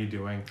ask how you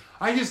doing.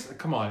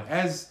 Come on,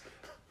 that is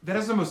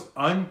the most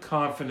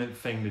unconfident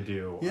thing to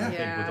do. Yeah. I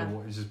think with a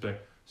woman, it's just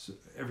like. So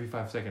every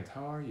 5 seconds,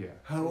 how are you?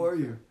 How are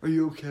you? Are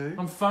you okay?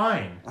 I'm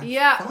fine.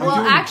 Well,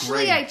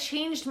 actually, I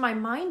changed my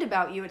mind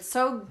about you. It's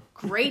so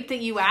great that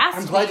you asked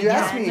me. I'm glad you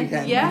asked me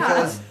again. Yeah.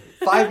 Because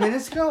 5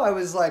 minutes ago, I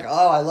was like,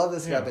 oh, I love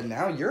this guy. But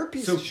now you're a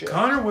piece of shit. So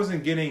Connor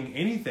wasn't getting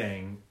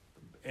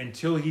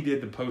until he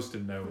did the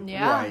Post-it note.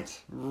 Yeah.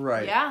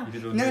 Right. Yeah.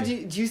 Now, do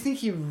you think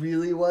he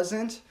really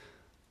wasn't?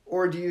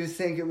 Or do you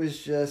think it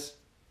was just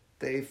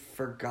they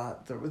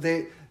forgot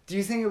do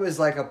you think it was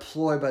like a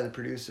ploy by the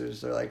producers?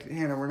 They're like,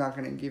 Hannah, we're not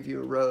going to give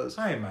you a rose.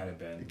 I might have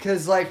been.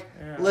 Because,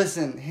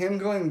 listen, him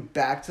going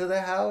back to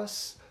the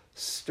house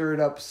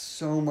stirred up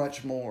so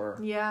much more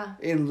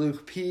in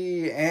Luke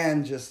P.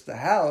 and just the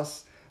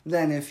house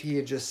than if he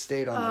had just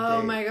stayed on the date.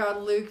 Oh, my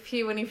God. Luke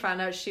P., when he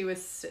found out she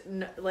was,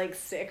 like,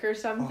 sick or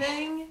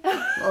something.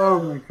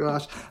 Oh, my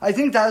gosh. I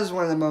think that was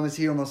one of the moments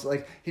he almost,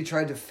 he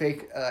tried to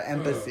fake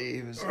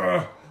empathy. He was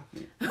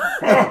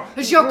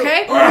is she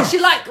okay? What's she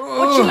like?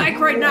 What's she like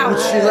right now?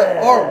 What's she like?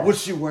 Or what's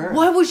she wearing?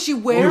 What was she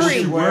wearing? What was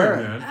she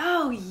wearing, man?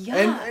 Oh,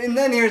 yeah. And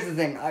then here's the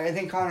thing. I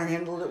think Connor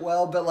handled it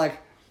well, but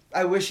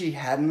I wish he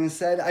hadn't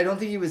said. I don't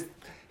think he was.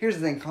 Here's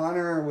the thing.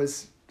 Connor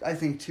was, I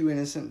think, too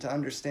innocent to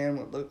understand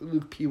what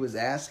Luke P was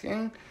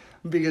asking,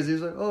 because he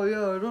was like, oh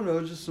yeah, I don't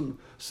know, just some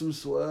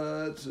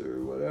sweats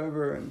or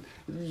whatever, and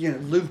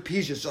Luke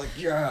P's just like,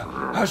 yeah,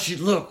 how'd she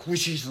look? Was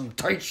she some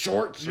tight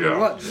shorts or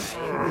what?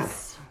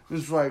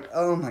 It's like,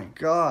 oh my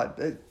God.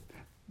 I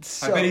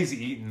bet he's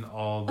eaten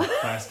all the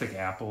plastic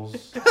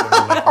apples that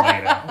are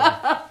made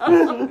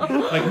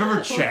out.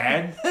 Remember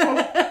Chad?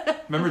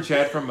 Remember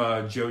Chad from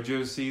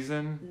JoJo's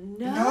season?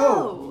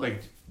 No.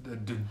 The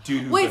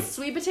dude who's Wait,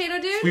 Sweet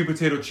Potato Dude? Sweet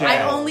Potato Chad.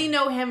 I only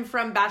know him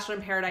from Bachelor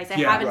in Paradise. I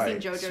haven't seen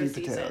JoJo's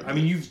season. I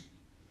mean, you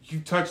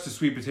touched a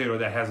sweet potato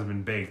that hasn't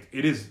been baked.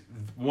 It is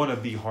one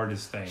of the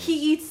hardest things.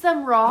 He eats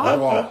them raw?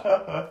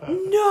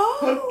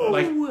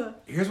 No!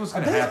 Here's what's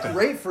going to happen. It's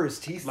great for his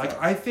teeth, though.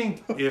 I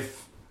think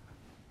if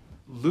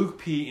Luke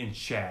P. and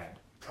Chad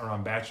are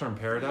on Bachelor in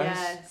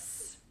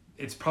Paradise,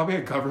 it's probably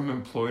a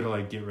government ploy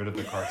to, get rid of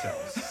the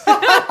cartels.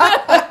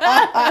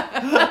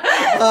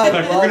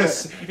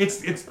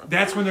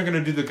 That's when they're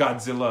going to do the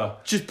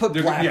Godzilla. Just put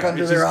black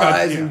under their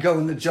eyes and go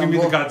in the jungle.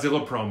 It's going to be the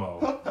Godzilla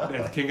promo.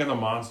 And King of the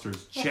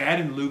Monsters. Chad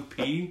and Luke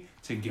P.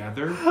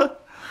 together.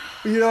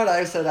 You know what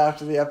I said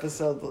after the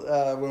episode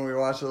when we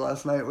watched it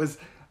last night was,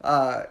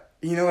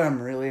 you know what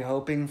I'm really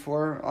hoping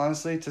for,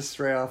 honestly, to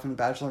stray off in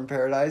Bachelor in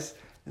Paradise,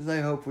 is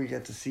I hope we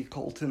get to see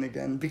Colton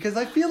again. Because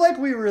I feel like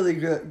we really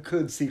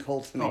could see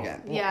Colton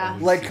again. Yeah.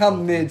 Like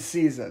come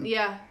mid-season.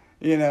 Yeah.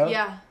 You know?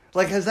 Yeah.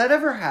 Like, has that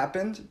ever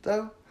happened,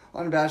 though,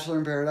 on Bachelor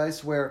in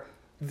Paradise, where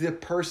the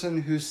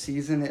person whose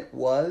season it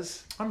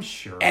was... I'm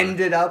sure.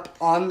 ...ended up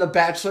on the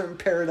Bachelor in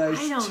Paradise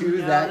that year?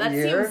 That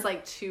seems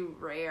like too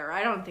rare.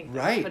 I don't think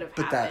that could have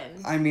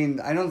happened.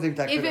 I don't think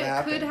that could have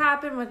happened. If it could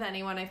happen with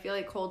anyone, I feel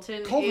like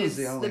Colton's is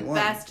the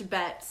best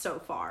bet so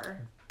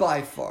far.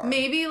 By far.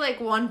 Maybe like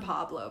one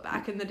Pablo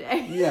back in the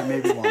day. Yeah,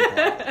 maybe one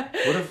Pablo.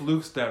 What if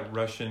Luke's that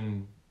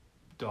Russian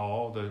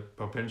doll, the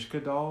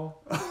Popinchka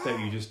doll,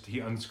 that he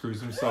unscrews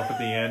himself at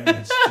the end and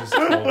it's just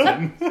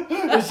Colton?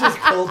 It's just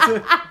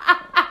Colton.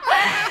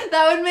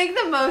 That would make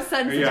the most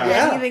sense of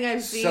anything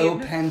I've seen. So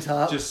pent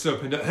up. Just so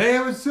pent up. Hey,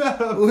 what's up?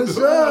 What's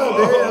up?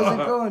 Hey, how's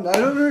it going? I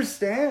don't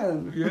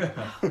understand. Yeah.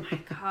 Oh my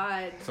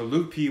god. So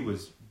Luke P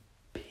was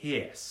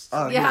pissed.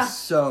 Oh, he was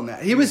so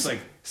mad. He was like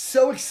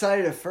so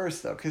excited at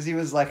first, though, because he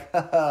was like,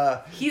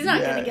 he's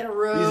not going to get a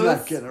rose. He's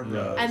not getting a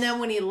rose. And then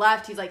when he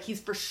left, he's like,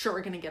 he's for sure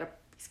going to get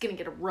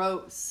a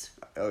rose.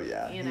 Oh,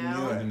 yeah. You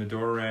know? And then the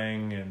door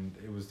rang, and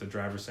it was the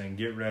driver saying,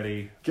 get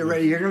ready. Get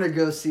ready. You're going to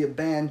go see a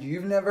band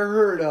you've never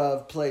heard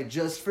of play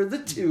just for the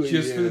two of you.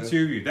 Just for the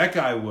two of you. That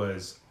guy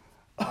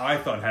I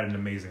thought had an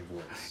amazing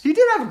voice. He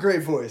did have a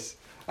great voice.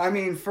 I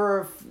mean,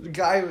 for a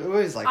guy who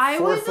was like 4'2". I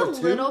was a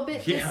little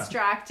bit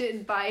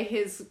distracted by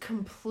his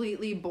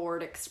completely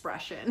bored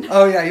expression.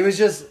 Oh, yeah. He was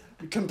just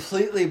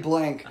completely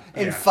blank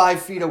and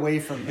 5 feet away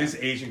from him. His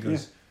agent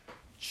goes,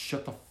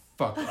 shut the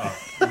fuck up.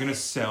 You're going to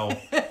sell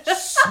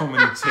so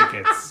many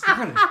tickets. You're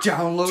going to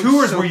download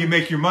tours where you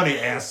make your money,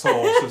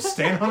 asshole. So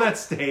stand on that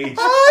stage.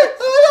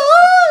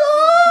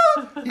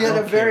 He had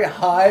a very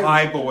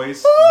high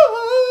voice.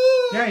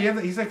 Yeah,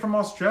 he's like from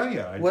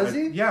Australia. Was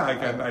he? Yeah,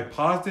 I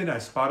paused it, I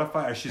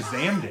Spotify, I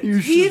Shazammed it.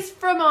 He's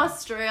from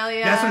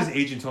Australia. That's what his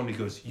agent told me. He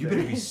goes, you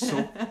better be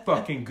so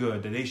fucking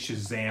good that they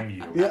Shazam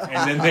you. Yeah.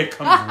 And then that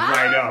comes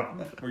right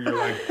up where you're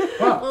like,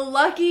 wow. Well,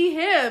 lucky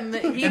him.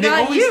 He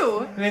got you.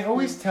 And they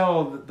always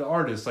tell the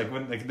artists, like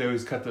when they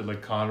always cut the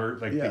Connor,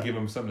 they give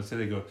him something to say,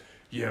 they go,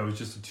 yeah, it was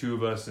just the two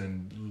of us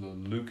and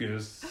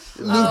Lucas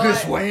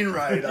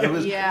Wainwright. I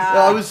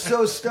was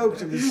so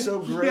stoked. It was so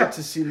great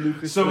to see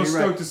Lucas Wainwright. So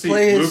stoked to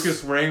see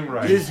Lucas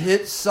Wainwright. His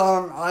hit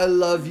song, I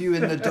Love You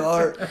in the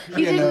Dark.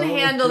 He didn't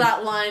handle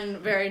that line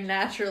very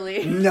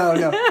naturally.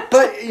 No.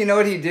 But you know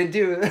what he did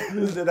do?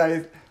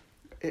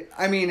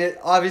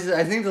 Obviously,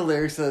 I think the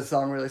lyrics of the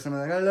song were like something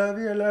like, I love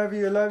you, I love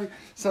you, I love you.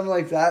 Something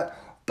like that.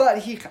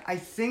 But I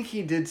think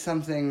he did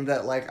something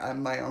that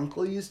my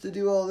uncle used to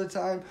do all the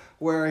time,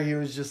 where he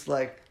was just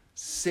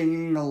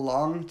singing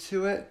along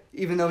to it,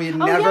 even though he had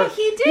never. Yeah,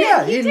 he did.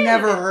 Yeah, he'd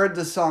never heard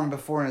the song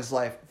before in his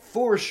life,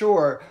 for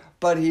sure.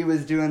 But he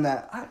was doing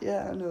that. I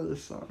know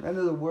this song. I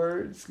know the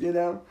words. You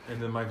know.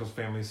 And then Michael's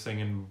family's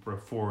singing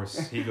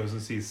Force. He goes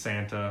and sees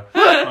Santa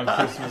on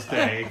Christmas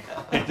Day.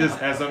 It just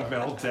has a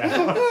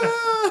meltdown.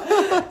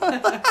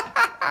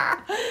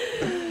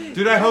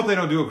 Dude, I hope they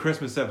don't do a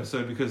Christmas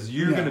episode because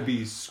you're going to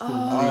be screwed.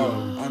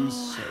 Oh, I'm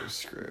so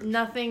screwed.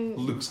 Nothing.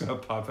 Luke's going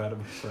to pop out of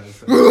his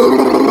present.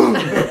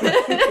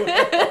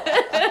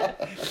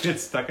 Get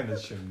stuck in the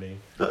chimney.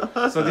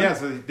 So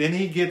then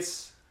he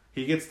gets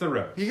the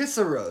rose. He gets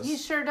the rose. He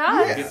sure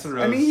does. Yeah. He gets the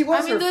rose. I mean,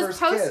 those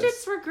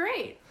Post-its were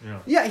great.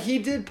 Yeah, he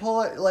did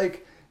pull it,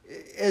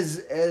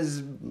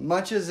 as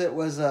much as it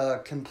was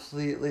a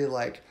completely,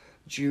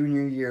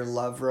 junior year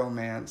love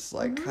romance,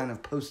 kind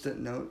of Post-it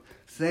note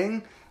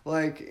thing.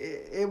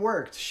 It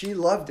worked. She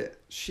loved it.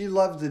 She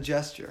loved the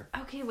gesture.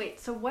 Okay, wait.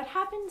 So what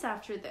happens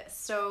after this?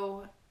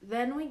 So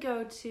then we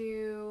go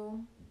to...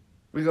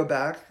 We go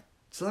back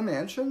to the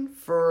mansion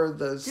for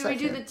the second...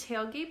 Do we do the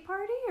tailgate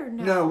party or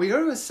no? No, we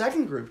go to a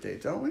second group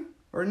date, don't we?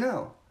 Or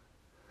no?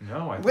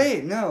 No, I think...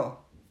 Wait, no.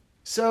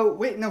 So,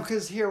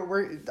 because here,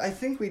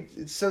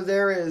 so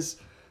there is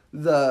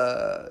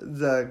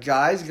the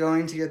guys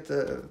going to get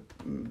the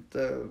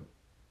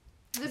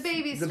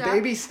baby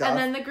stuff. And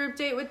then the group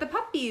date with the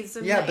puppies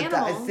and the animals.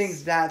 I think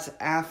that's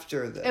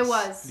after this. It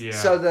was. Yeah.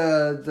 So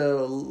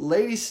the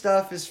lady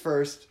stuff is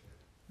first.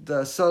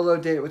 The solo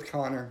date with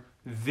Connor.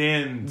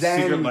 Then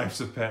Secret Life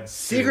of Pets.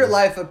 Secret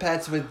Life of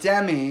Pets with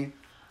Demi.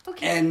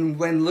 Okay. And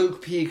when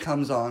Luke P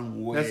comes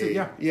on That's it,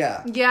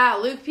 yeah. Yeah,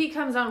 Luke P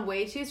comes on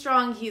way too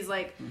strong. He's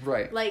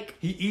right.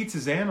 He eats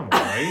his animal,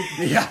 right?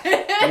 Yeah.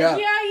 Yeah,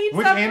 he eats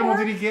Which animal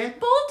did he get?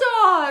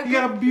 Bulldog. He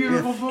got a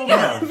beautiful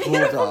bulldog.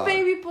 Beautiful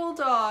baby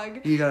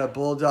bulldog. He got a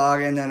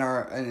bulldog, and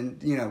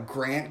then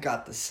Grant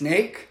got the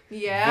snake.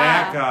 Yeah.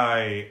 That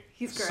guy.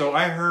 He's great. So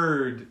I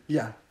heard.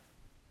 Yeah.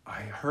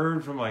 I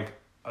heard from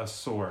a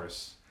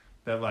source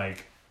that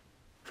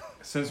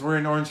since we're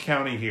in Orange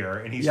County here,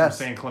 and he's from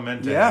San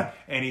Clemente,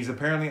 and he's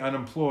apparently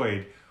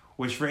unemployed,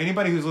 which for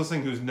anybody who's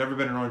listening who's never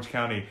been in Orange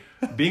County,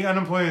 being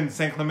unemployed in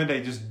San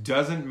Clemente just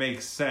doesn't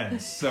make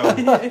sense. So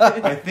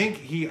I think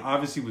he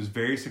obviously was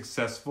very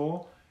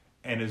successful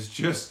and is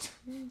just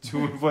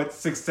doing what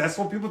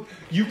successful people.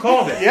 You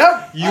called it.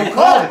 Yep. You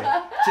called it.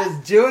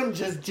 Just doing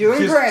Just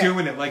Grant.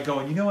 doing it, like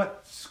going, you know what?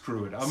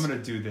 Screw it. I'm gonna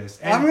do this.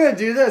 And I'm gonna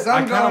do this.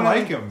 I kind of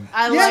like him.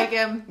 I like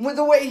him. With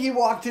the way he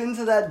walked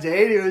into that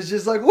date, it was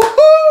just like,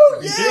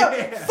 woohoo!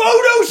 Yeah!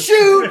 Photo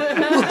shoot!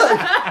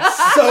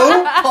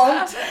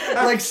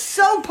 Like,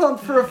 so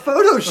pumped for a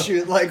photo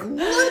shoot. Like,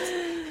 what?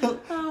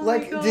 Oh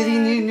like, did he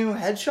need new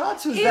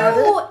headshots? Was that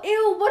it?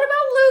 Ew, what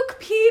about Luke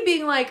P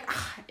being like,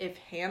 if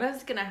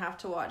Hannah's gonna have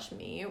to watch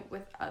me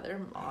with other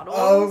models.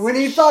 Oh, when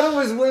he thought it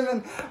was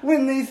women,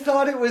 when they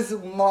thought it was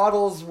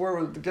models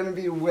were gonna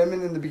be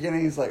women in the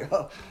beginning, he's like,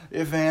 oh,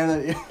 if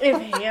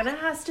Hannah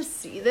has to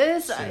see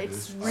this,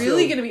 it's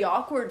really gonna be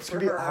awkward for her.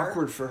 It's gonna be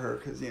awkward for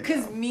her,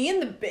 because me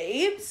and the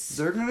babes,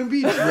 they're gonna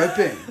be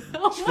dripping.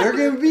 They're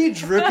gonna be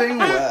dripping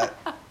wet.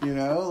 You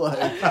know,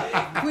 like.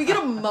 Can we get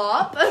a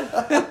mop?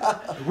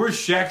 Where's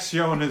Shaq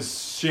showing his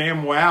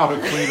sham wow to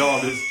clean all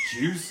this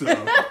juice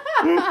up?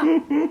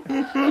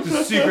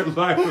 The Secret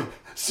Life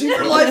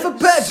of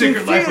Pets.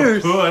 Secret Life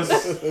of Puss.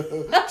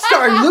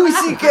 Starring Louis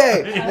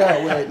C.K.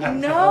 No, wait, no,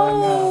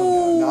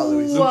 not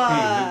Louis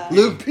C.K.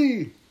 Luke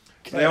P.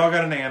 So they all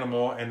got an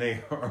animal, and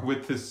they are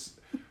with this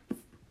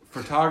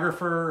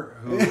photographer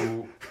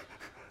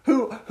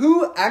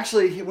who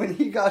actually, when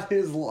he got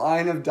his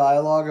line of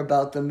dialogue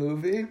about the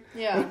movie,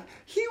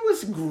 he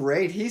was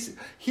great.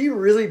 He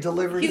really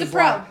delivered. He's a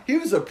pro. Line. He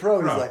was a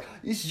pro. He's like,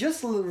 it's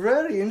just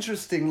very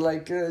interesting,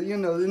 like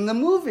in the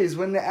movies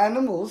when the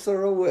animals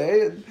are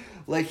away, and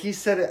like he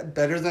said it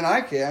better than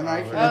I can.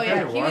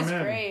 He was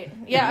great.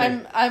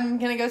 Yeah, I'm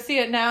gonna go see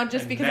it now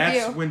just because of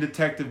you. That's when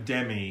Detective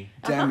Demi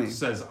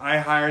says, I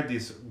hired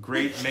this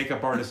great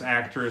makeup artist,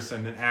 actress,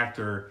 and an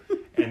actor,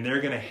 and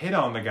they're gonna hit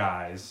on the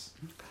guys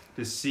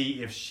to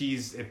see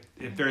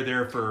if they're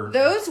there for...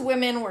 Those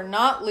women were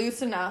not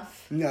loose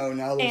enough. No,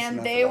 not loose enough.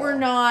 And they were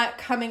not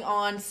coming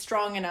on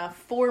strong enough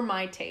for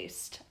my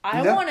taste.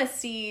 I want to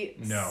see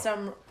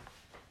some...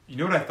 You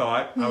know what I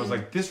thought? I was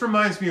like, this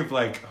reminds me of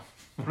like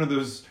one of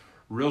those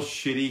real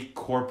shitty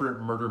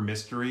corporate murder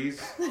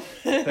mysteries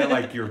that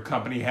like your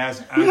company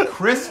has on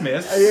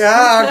Christmas.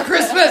 Yeah, on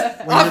Christmas!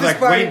 When you're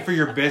like waiting for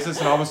your business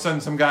and all of a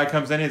sudden some guy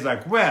comes in and he's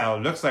like, well,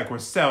 looks like we're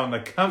selling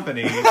the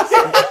company.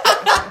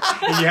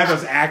 And you have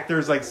those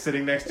actors like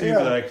sitting next to you,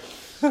 like,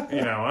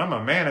 I'm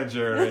a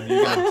manager, and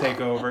you're gonna take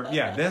over.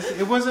 Yeah,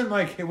 it wasn't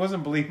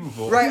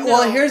believable. Right. No.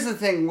 Well, here's the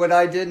thing. What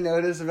I did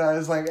notice about it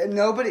is like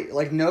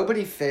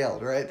nobody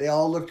failed. Right? They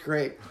all looked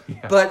great.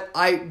 Yeah. But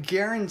I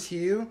guarantee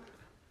you,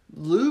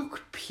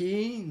 Luke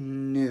P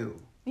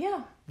knew.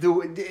 Yeah.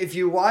 If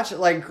you watch it,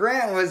 like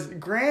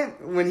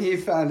Grant when he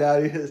found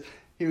out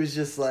he was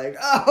just like,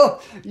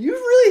 oh, you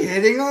really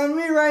hitting on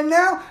me right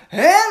now?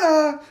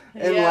 Hannah!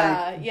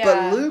 And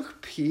but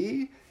Luke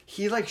P,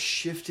 he like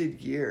shifted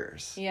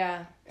gears.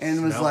 Yeah.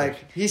 And was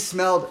like, he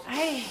smelled.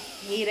 I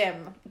hate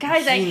him.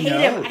 Guys, I hate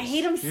him. I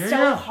hate him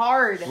so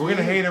hard. We're going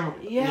to hate him.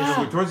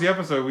 Yeah. Towards the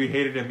episode, we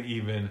hated him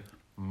even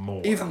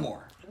more.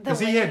 Because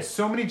he had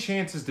so many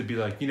chances to be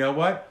like, you know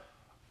what?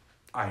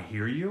 I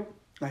hear you.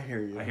 I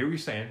hear what you're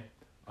saying.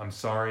 I'm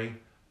sorry.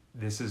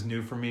 This is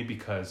new for me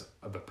because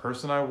of the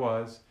person I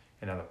was.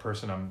 And now the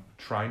person I'm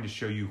trying to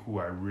show you who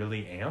I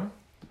really am.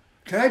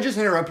 Can I just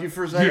interrupt you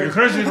for a second? Yeah,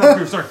 can I just interrupt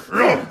you? Sorry.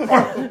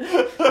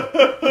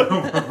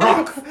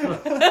 Rock.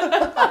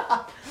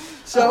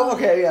 So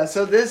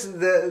so this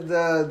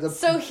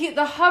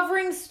the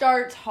hovering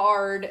starts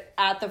hard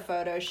at the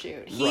photo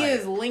shoot. He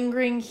is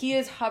lingering. He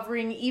is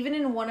hovering. Even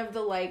in one of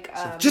the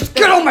just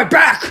get on my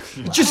back.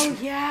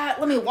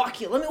 Let me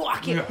walk you.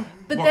 Yeah,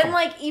 but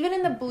then even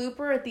in the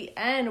blooper at the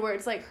end where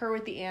it's like her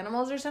with the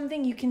animals or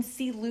something, you can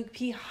see Luke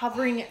P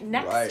hovering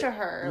next to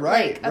her,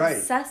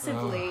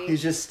 obsessively.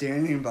 He's just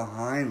standing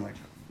behind,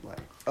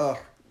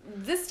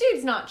 This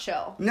dude's not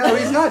chill. No,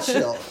 he's not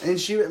chill, and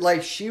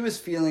she was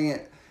feeling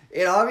it.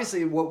 It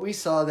obviously, what we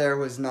saw there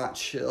was not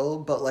chill,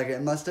 but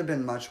it must have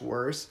been much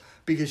worse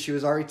because she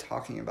was already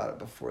talking about it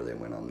before they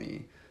went on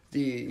the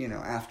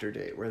after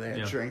date where they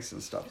had drinks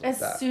and stuff like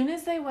that. As soon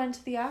as they went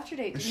to the after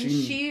date,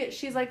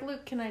 she's like,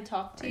 Luke, can I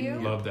talk to you? I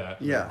love that.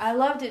 Yeah. I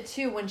loved it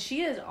too. When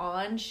she is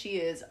on, she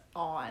is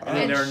on. And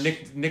then there are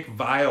Nick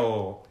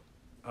Vile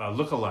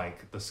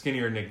look-alike, the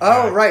skinnier Nick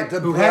Vile. Oh, right.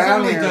 Who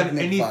hasn't really done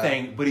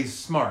anything, but he's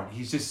smart.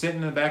 He's just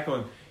sitting in the back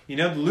going...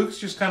 Luke's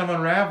just kind of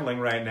unraveling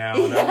right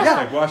now. And I'm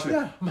just watching it.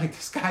 I'm like,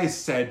 this guy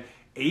said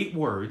 8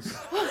 words.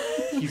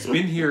 He's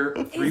been here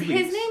 3 weeks.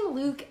 Is his name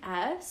Luke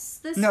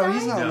S? He's not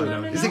Luke.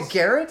 No. Is it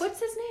Garrett?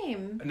 What's his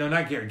name? No,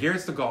 not Garrett.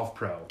 Garrett's the golf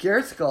pro.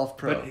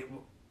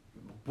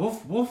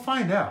 But we'll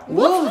find out.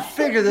 We'll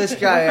figure this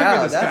guy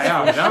out.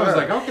 And I was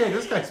like, okay,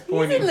 this guy's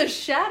pointing. He's in the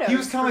shadows. He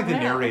was kind of like the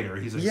narrator.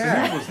 He's like,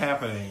 here's what's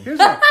happening.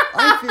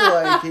 I feel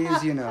like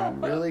he's,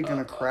 really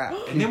gonna crack.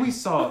 And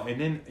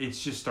then it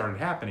just started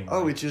happening.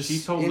 She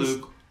told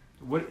Luke,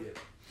 what?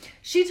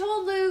 She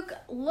told Luke,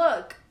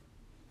 look,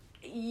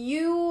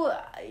 you're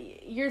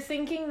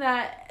thinking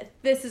that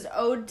this is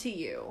owed to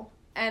you.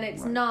 and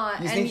it's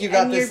not. You think you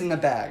got this in the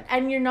bag.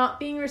 And you're not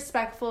being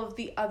respectful of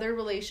the other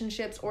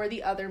relationships or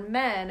the other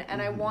men,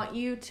 and I want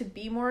you to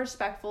be more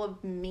respectful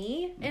of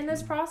me in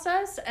this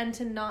process, and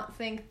to not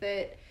think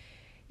that,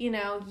 you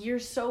know, you're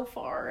so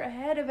far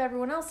ahead of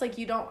everyone else. Like,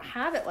 you don't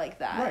have it like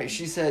that. Right.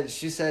 She said,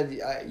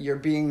 you're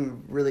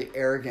being really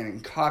arrogant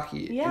and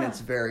cocky, and it's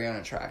very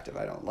unattractive.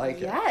 I don't like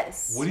it.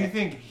 Yes. What do you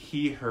think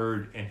he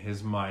heard in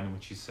his mind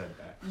when she said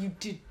that? You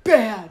did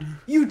bad.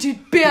 You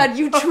did bad.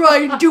 You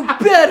try and do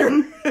better.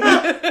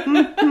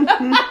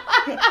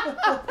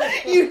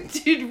 You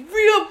did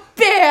real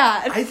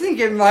bad. I think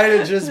it might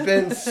have just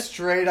been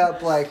straight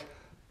up like,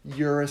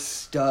 you're a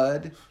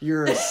stud.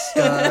 You're a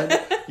stud.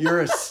 You're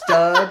a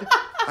stud.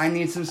 I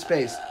need some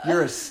space.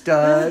 You're a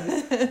stud.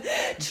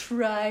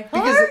 Try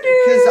harder.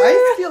 Because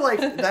I feel like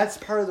that's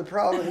part of the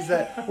problem is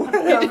that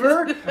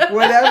whatever.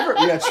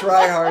 Yeah,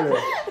 try harder.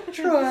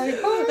 Try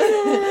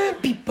harder.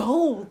 Be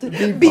bold.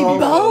 Be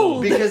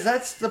bold. Because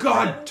that's the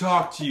God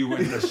talked to you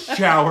in the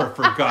shower,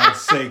 for God's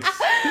sakes.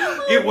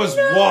 It was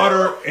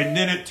water, and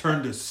then it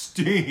turned to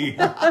steam.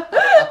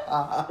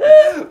 But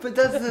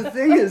that's the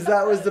thing is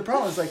that was the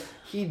problem. It's like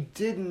he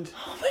didn't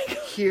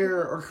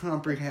hear or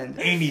comprehend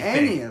any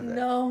of it.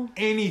 No.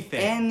 Anything.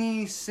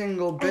 Any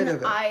single bit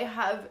of it. I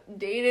have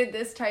dated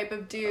this type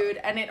of dude,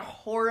 and it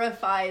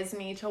horrifies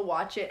me to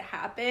watch it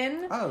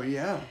happen. Oh,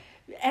 yeah.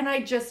 And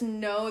I just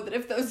know that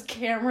if those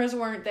cameras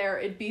weren't there,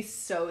 it'd be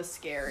so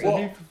scary.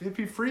 Well, it'd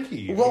be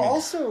freaky. Well,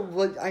 also,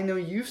 what I know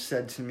you've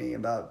said to me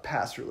about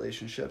past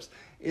relationships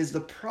is the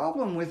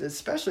problem with,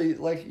 especially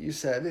like you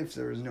said, if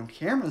there was no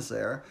cameras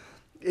there,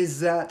 is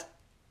that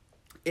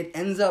it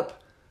ends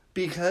up,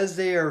 because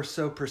they are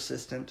so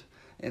persistent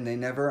and they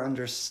never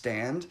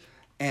understand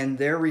and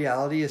their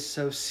reality is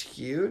so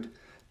skewed,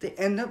 they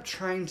end up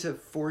trying to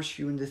force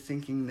you into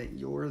thinking that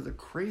you're the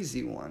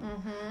crazy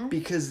one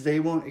because they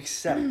won't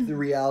accept the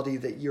reality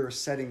that you're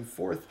setting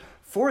forth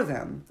for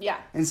them. Yeah.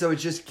 And so it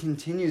just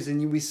continues.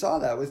 And we saw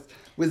that with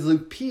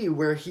Luke P,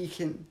 where he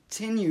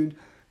continued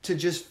to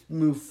just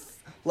move,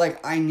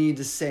 like, I need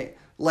to say,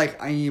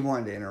 like, I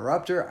wanted to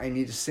interrupt her. I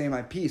need to say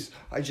my piece.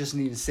 I just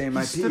need to say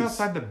my piece. He stood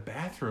outside the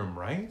bathroom,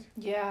 right?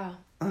 Yeah.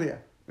 Oh, yeah.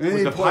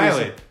 With the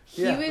pilot.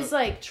 He was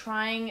like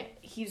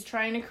he's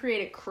trying to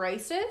create a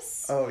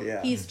crisis. Oh,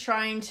 yeah. He's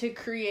trying to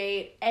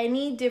create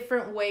any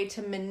different way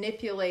to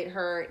manipulate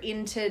her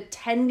into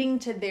tending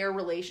to their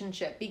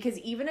relationship. Because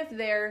even if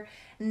they're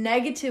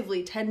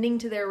negatively tending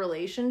to their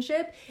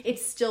relationship,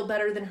 it's still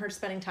better than her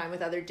spending time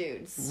with other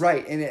dudes.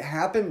 Right. And it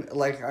happened,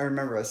 like, I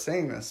remember us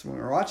saying this when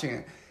we were watching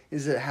it,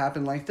 is it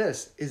happened like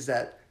this, is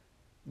that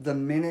the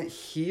minute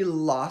he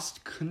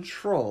lost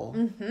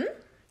control,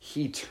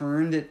 he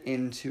turned it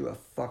into a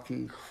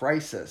fucking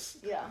crisis.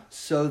 Yeah.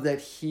 So that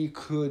he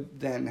could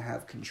then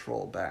have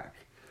control back.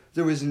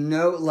 There was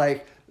no,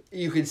 like,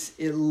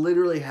 it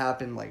literally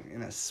happened, like,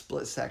 in a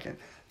split second.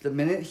 The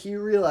minute he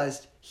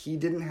realized he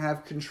didn't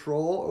have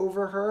control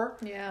over her,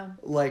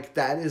 like,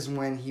 that is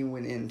when he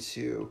went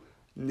into,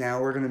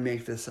 now we're going to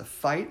make this a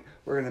fight.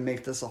 We're going to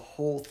make this a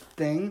whole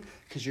thing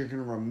because you're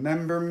going to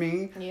remember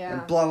me. Yeah.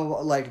 And blah, blah,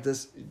 blah. Like,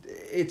 this,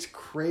 it's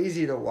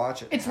crazy to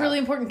watch it. It's really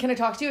important. Can I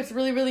talk to you? It's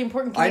really, really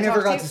important. Can I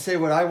never got to say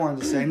what I wanted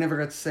to say. I never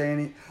got to say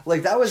any,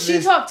 like, that was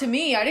She talked to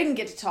me. I didn't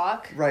get to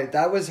talk. Right.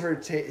 That was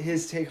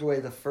his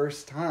takeaway the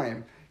first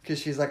time. Because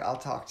she's like, I'll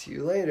talk to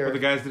you later. But the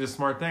guys did a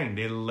smart thing.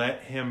 They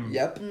let him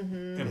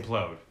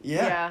implode.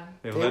 Yeah.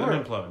 They let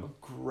him implode.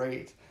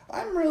 Great.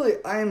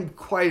 I'm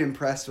quite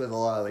impressed with a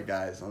lot of the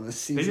guys on this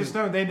season. They just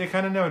know, they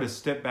kind of know to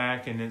step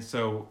back, and then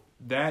so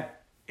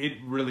that, it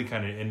really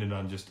kind of ended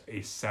on just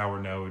a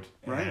sour note.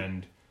 Right.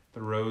 And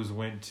the rose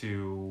went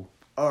to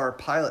our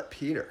pilot,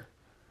 Peter.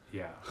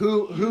 Yeah.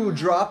 Who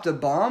dropped a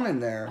bomb in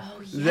there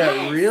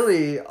that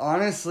really,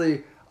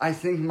 honestly, I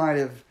think might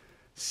have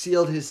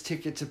sealed his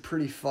ticket to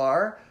pretty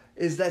far,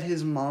 is that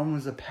his mom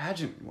was a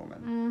pageant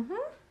woman.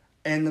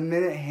 And the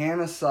minute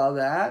Hannah saw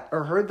that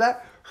or heard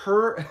that,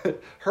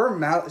 her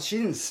mouth, she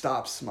didn't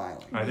stop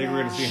smiling. I think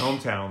we're going to see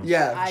Hometowns.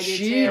 Yeah, I did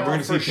too. We're going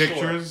to see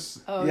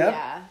pictures. Sure. Oh,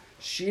 yeah.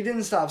 She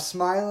didn't stop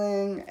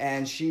smiling,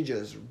 and she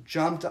just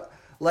jumped up.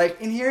 Like,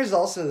 and here's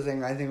also the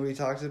thing I think we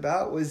talked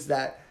about, was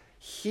that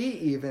he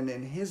even,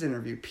 in his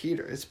interview,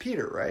 it's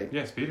Peter, right?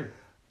 Yes, Peter.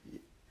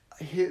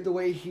 The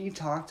way he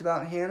talked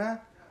about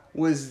Hannah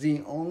was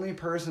the only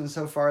person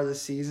so far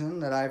this season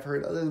that I've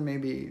heard, other than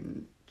maybe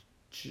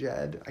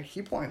Jed, I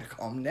keep wanting to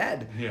call him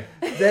Ned,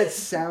 that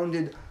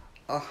sounded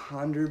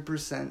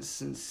 100%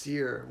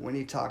 sincere when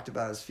he talked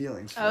about his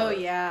feelings for her.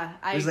 Yeah,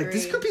 I He was agree. like,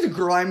 this could be the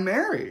girl I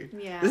marry.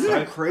 Yeah. Isn't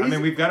that crazy? I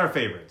mean, we've got our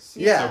favorites.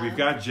 Yeah. So we've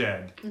got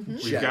Jed. We've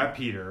Jed. got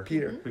Peter.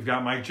 We've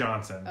got Mike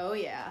Johnson. Oh,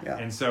 yeah.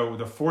 And so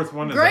the fourth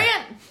one is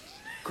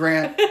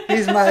Grant!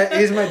 He's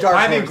my dark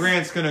I think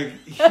horse.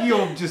 Grant's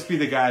he'll just be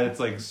the guy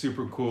that's like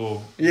super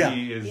cool. Yeah.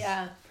 He is.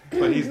 Yeah.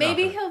 But he's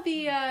maybe not he'll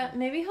be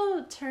maybe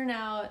he'll turn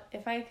out,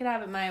 if I could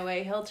have it my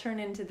way, he'll turn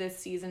into this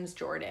season's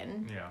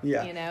Jordan.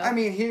 Yeah. You know? I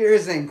mean,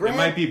 here's the thing. Grant, it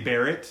might be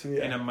Barrett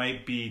and it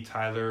might be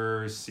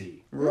Tyler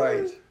C.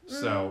 Right.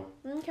 So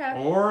Okay.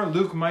 or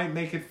Luke might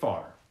make it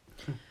far.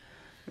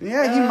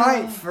 Yeah, he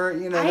might for,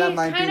 that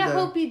might be I kind of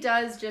hope he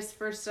does just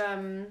for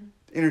some...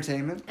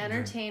 Entertainment.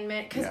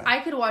 Because I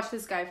could watch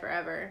this guy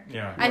forever.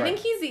 Yeah. I think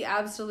he's the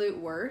absolute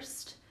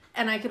worst,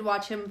 and I could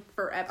watch him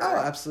forever. Oh,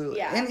 absolutely.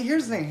 Yeah. And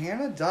here's the thing.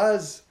 Hannah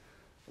does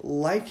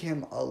like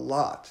him a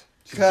lot.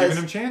 She's giving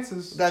him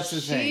chances. That's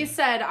the thing. She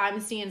said, I'm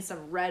seeing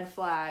some red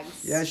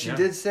flags. Yeah, she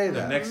did say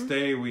that. The next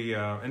day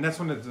and that's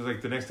when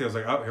the next day I was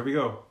like, oh, here we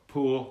go.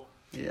 Pool.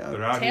 Yeah.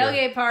 They're out Tailgate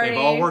here. party. They've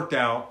all worked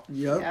out.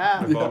 Yep.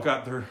 Yeah. They've all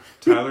got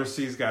Tyler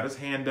C's got his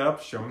hand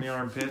up, showing the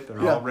armpit.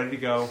 They're all ready to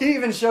go. He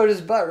even showed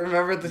his butt,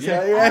 remember at the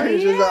Yeah. tailgate? He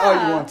was just like,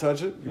 oh, you want to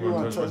touch it? You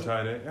want to touch my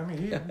tight end? I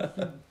mean,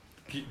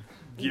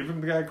 give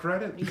him the guy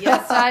credit.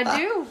 Yes, I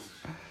do.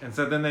 And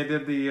so then they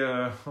did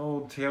the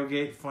old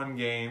tailgate fun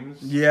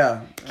games.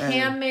 Yeah.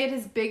 Cam made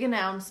his big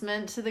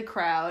announcement to the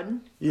crowd.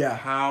 Yeah.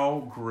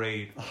 How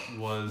great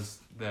was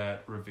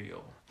that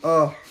reveal?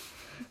 Oh,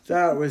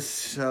 that was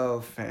so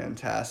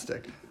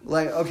fantastic.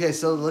 Like, okay,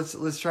 so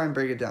let's try and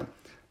break it down.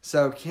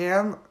 So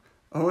Cam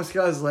almost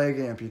got his leg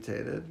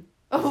amputated.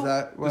 Is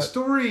that what? The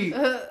story...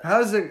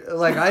 How's it...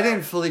 Like, I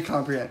didn't fully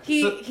comprehend.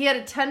 He had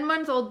a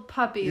 10-month-old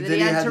puppy that he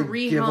had to give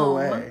rehome.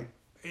 away.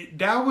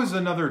 That was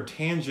another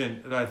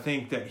tangent that I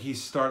think that he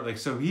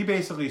so he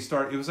basically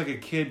it was like a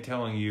kid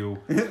telling you.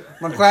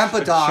 My grandpa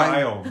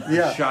died.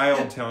 A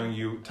child telling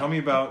you, tell me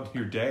about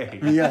your day.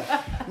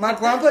 Yeah. My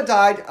grandpa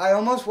died. I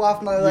almost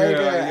lost my leg.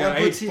 I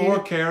ate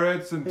 4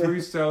 carrots and 3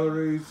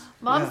 celeries.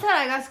 Mom said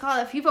I got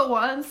scholarship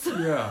once.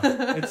 Yeah.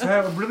 It's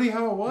really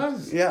how it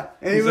was. Yeah.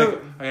 And he's like,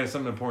 I got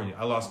something important.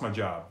 I lost my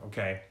job,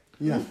 okay?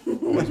 Yeah.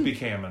 Always be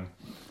Cammin.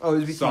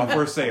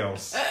 Software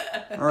sales.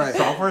 All right.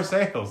 Software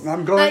sales.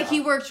 I'm going. Like, he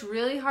worked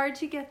really hard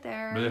to get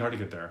there. Really hard to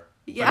get there.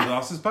 Yeah. But he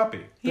lost his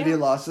puppy. But he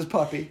lost his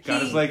puppy.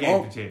 Got his leg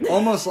amputated.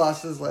 Almost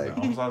lost his leg.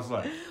 Almost lost his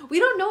leg. We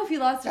don't know if he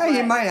lost his leg.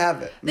 He might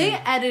have it. They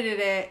edited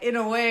it in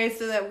a way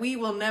so that we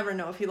will never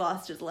know if he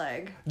lost his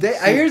leg.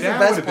 Here's the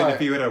best would have part. been if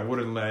he had a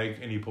wooden leg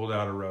and he pulled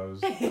out a rose.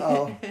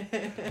 Oh.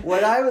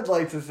 What I would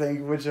like to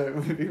think, which I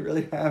would be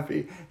really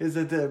happy, is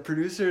that the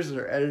producers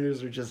or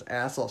editors are just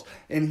assholes.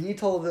 And he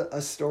told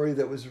a story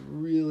that was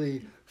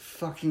really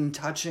fucking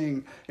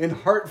touching and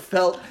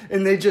heartfelt,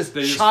 and they just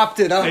chopped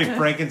it up. They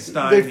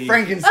Frankensteined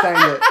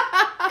it.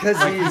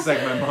 Because he's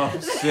like, my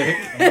mom's sick.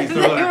 And he's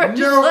like,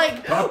 no,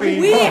 puppy.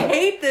 We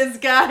hate this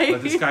guy.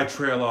 Let this guy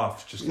trail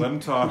off. Just let him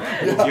talk.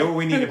 We'll get what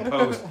we need in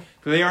post.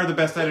 They are the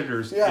best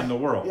editors in the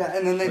world. Yeah,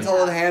 and then they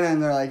told Hannah,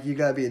 and they're like, you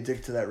gotta be a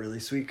dick to that really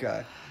sweet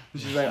guy.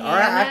 She's like, all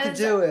right, I can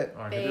do it.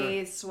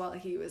 Face while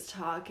he was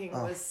talking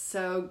was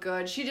so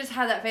good. She just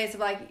had that face of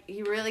like,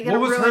 you really gonna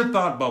ruin... What was her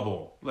thought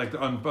bubble? Like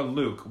on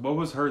Luke, what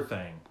was her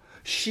thing?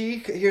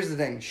 Here's the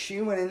thing.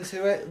 She went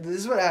into it. This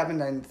is what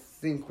happened, I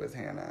think, with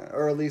Hannah,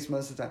 or at least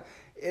most of the time,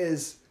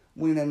 is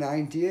when an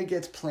idea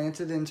gets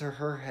planted into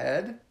her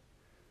head,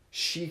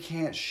 she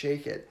can't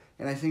shake it.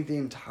 And I think the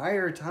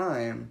entire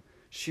time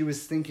she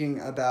was thinking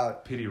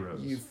about Pity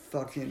Rose. You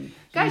fucking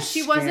guys.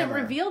 She wasn't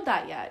revealed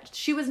that yet.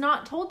 She was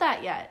not told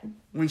that yet.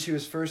 When she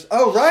was first.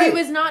 Oh right. She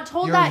was not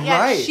told that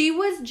yet. She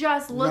was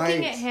just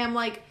looking at him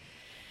like,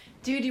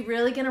 dude, you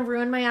really gonna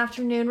ruin my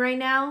afternoon right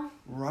now?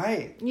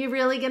 Right. You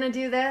really gonna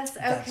do this? Okay.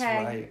 That's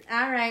right.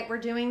 All right, we're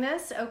doing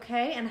this.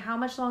 Okay. And how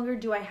much longer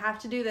do I have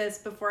to do this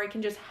before I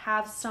can just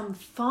have some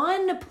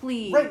fun,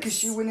 please? Right, because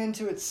she went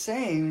into it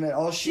saying that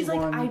all she's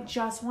wanted... like, I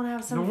just want to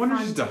have some fun. No wonder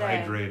she's today.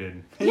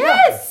 dehydrated.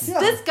 Yes! Yeah.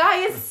 This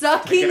guy is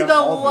sucking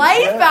the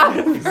life out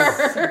of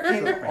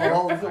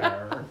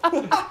her.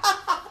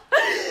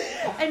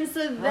 And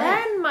so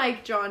then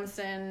Mike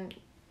Johnson...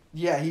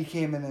 Yeah, he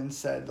came in and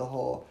said the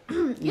whole...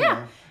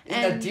 yeah.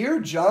 And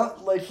Dear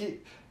John,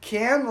 like,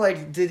 Cam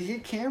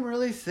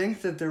really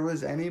think that there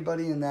was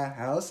anybody in that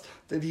house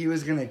that he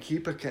was going to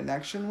keep a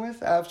connection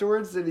with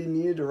afterwards? That he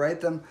needed to write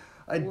them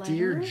a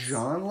Dear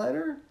John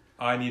letter?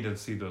 I need to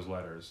see those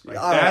letters. Like,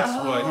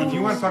 that's what... If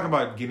you want to talk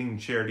about getting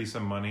charity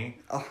some money...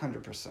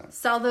 100%.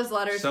 Sell those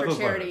letters for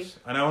charity. Letters.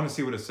 And I want to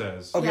see what it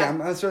says. Okay, I'm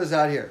going to throw this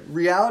out here.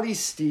 Reality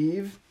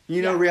Steve...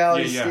 You know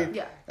Reality Steve?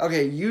 Yeah.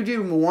 Okay, you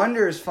do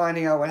wonders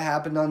finding out what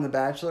happened on The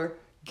Bachelor.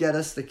 Get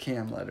us the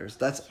Cam letters.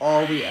 That's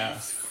all we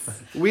ask.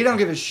 We don't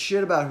give a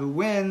shit about who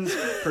wins,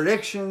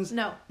 predictions.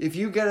 No. If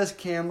you get us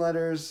Cam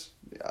letters,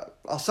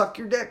 I'll suck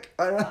your dick.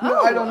 I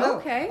don't know.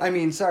 Okay. I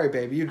mean, sorry,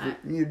 baby.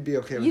 You'd be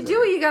okay with it. You do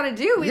what you gotta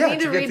do. We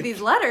need to read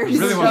these letters. I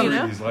really want to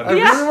read these letters. I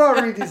really want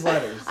to read these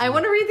letters. I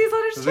want to read these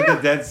letters It's too. like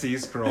the Dead Sea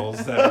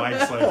Scrolls that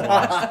Mike's like,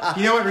 wow.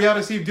 You know what,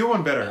 Reality Steve, do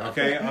one better,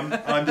 okay?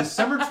 On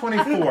December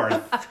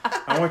 24th,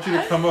 I want you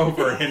to come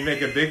over and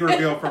make a big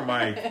reveal for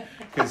Mike,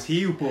 because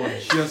he will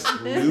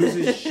just lose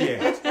his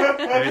shit if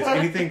it's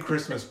anything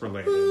Christmas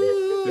related.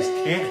 Just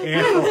can't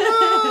handle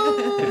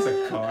it. It's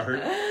a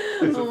card.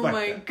 Oh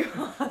my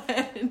god.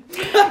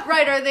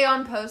 Right, are they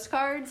on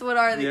postcards? What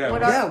are they?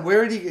 Yeah,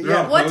 where do you...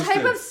 Yeah. What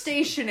type of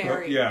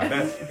stationery?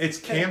 It's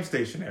Cam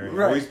stationery.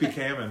 Right. Always be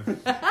Cammin.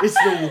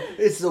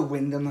 It's the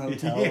Wyndham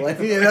Hotel. Yeah. Like,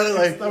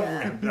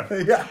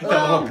 The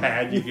little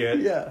pad you get.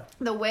 Yeah.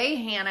 The way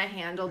Hannah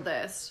handled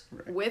this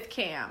with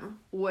Cam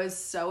was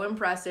so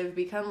impressive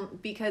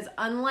because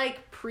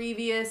unlike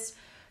previous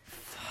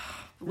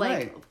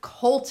Like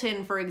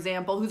Colton, for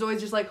example, who's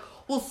always just like,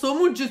 well,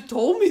 someone just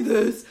told me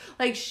this.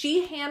 Like,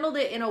 she handled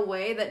it in a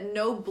way that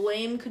no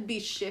blame could be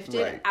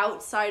shifted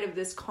outside of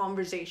this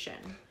conversation.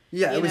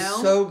 Yeah, it was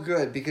so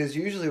good because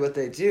usually what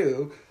they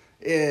do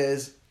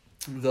is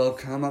they'll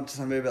come up to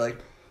somebody and be like,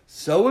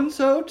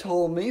 so-and-so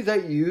told me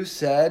that you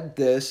said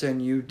this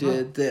and you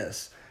did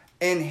this.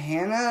 And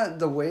Hannah,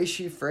 the way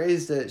she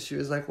phrased it, she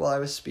was like, well, I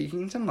was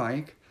speaking to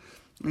Mike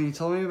and he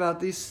told me about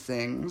these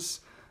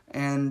things.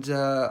 And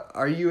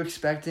are you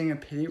expecting a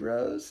pity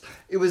rose?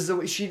 It was the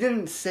way she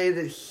didn't say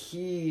that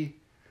he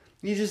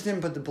just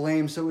didn't put the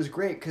blame. So it was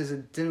great because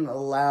it didn't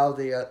allow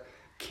the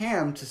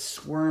Cam to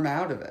squirm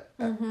out of it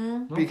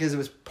because it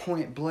was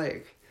point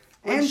blank.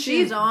 And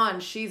she's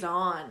on.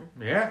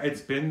 Yeah,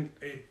 it's been.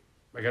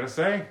 I gotta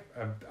say,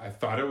 I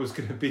thought it was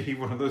gonna be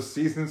one of those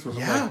seasons where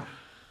I'm like,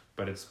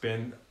 but it's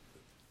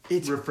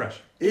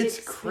refreshing. It's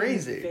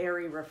crazy.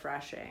 Very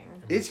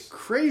refreshing. It's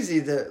crazy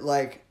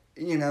that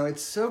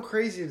it's so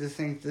crazy to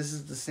think this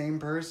is the same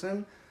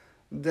person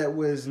that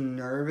was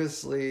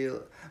nervously.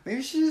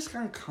 Maybe she's just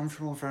kind of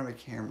comfortable in front of a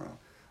camera.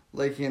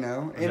 And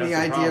the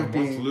idea of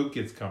being. Once Luke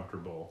gets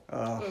comfortable.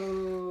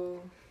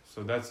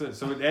 So that's it.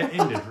 So it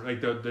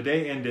ended. The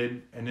day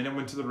ended, and then it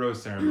went to the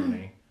rose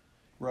ceremony.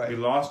 Right. We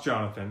lost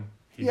Jonathan.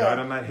 He died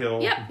on that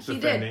hill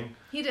defending.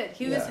 He did.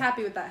 He was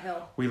happy with that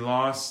hill. We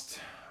lost.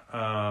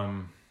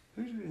 Who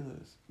did we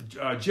lose?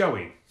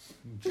 Joey.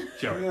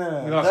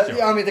 Yeah. We lost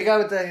Joey. I mean, the guy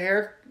with the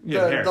hair. Yeah,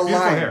 hair. The Beautiful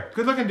line. hair.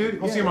 Good looking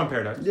dude. We'll see him on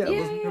Paradise. Yeah,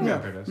 He'll be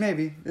on Paradise.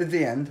 Maybe at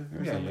the end.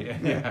 Or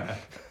something. Yeah.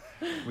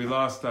 We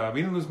lost.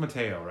 We didn't lose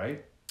Mateo,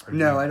 right?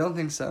 No, I don't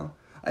think so.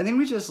 I think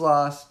we just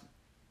lost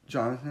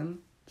Jonathan.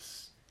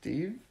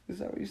 Steve? Is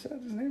that what you said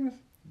his name is?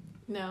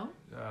 No.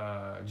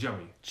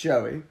 Joey.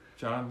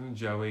 Jonathan,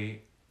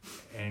 Joey,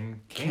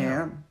 and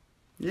Cam.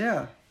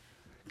 Yeah.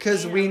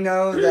 Because we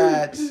know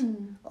that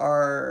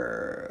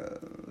our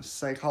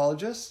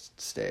psychologist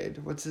stayed.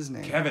 What's his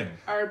name? Kevin.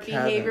 Our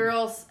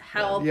behavioral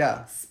health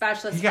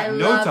specialist. He got I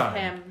no love time.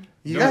 him.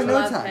 He got no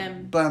love time.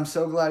 him. But I'm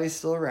so glad he's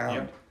still around.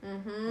 Yep.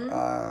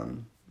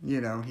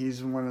 Mm-hmm.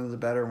 He's one of the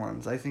better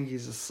ones. I think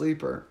he's a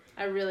sleeper.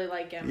 I really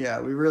like him. Yeah,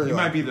 we really. He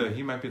might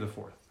be the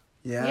fourth.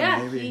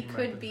 Yeah, maybe. He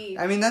could be.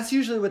 I mean, that's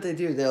usually what they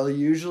do. They'll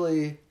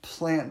usually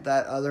plant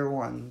that other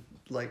one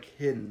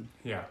hidden.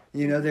 Yeah.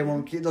 They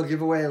won't. They'll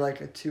give away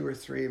a 2 or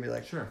 3 and be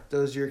like, sure,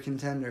 those are your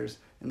contenders,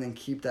 and then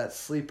keep that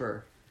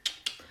sleeper.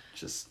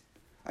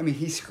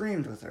 He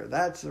screamed with her.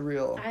 That's a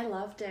real. I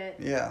loved it.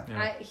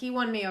 Yeah. He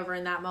won me over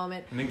in that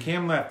moment. And then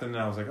Cam left, and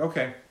I was like,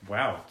 okay,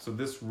 wow. So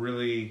this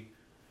really,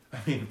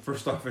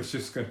 first off, it's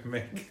just gonna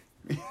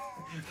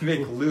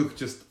make Luke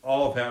just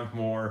all that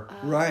more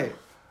right.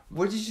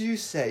 What did you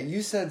say?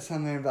 You said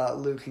something about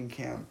Luke and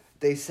Cam.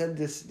 They said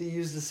this. They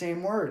used the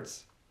same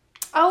words.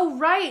 Oh,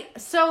 right.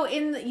 So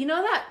in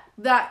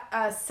that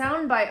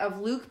soundbite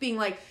of Luke being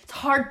like, it's a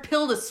hard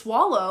pill to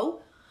swallow.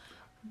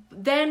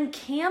 Then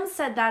Cam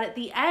said that at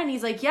the end.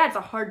 He's like, yeah, it's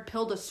a hard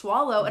pill to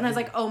swallow. And I was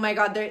like, oh my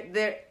God,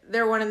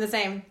 they're one and the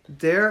same.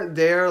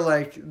 They're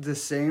like the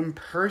same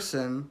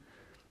person.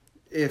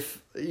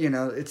 If,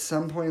 at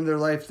some point in their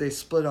life they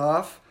split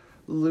off,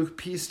 Luke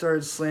P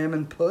started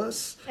slamming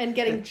puss. And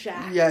getting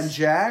jacked. Yeah,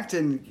 jacked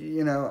and,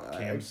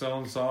 Cam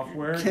selling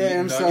software.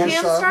 Cam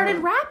started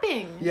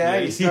rapping. Yeah,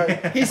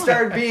 he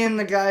started being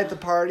the guy at the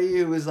party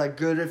who was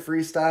good at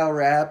freestyle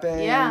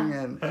rapping. Yeah.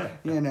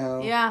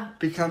 And,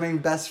 becoming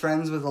best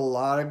friends with a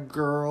lot of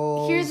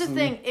girls. Here's the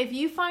thing. If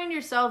you find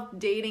yourself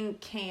dating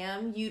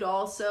Cam, you'd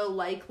also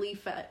likely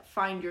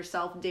find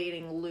yourself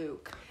dating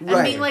Luke. And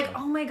being like,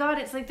 oh my God,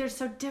 it's like they're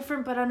so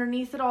different, but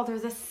underneath it all, they're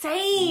the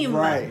same.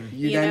 Right.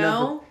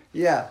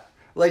 Yeah.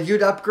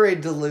 You'd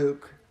upgrade to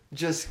Luke,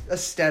 just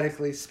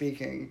aesthetically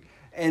speaking.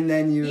 And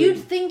then you'd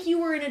think you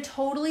were in a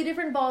totally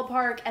different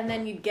ballpark, and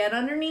then you'd get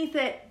underneath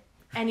it,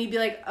 and you'd be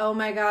like, oh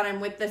my God,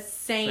 I'm with the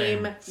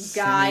same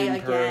guy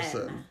again.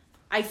 Person.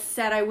 I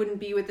said I wouldn't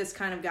be with this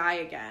kind of guy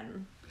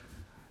again.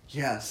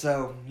 Yeah,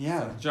 so.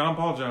 John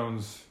Paul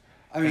Jones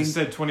has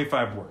said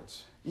 25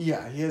 words.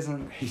 Yeah, he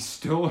hasn't. He's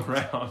still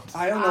around.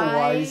 I don't know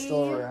why he's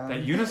still around.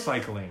 That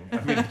unicycling.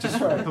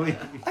 Really.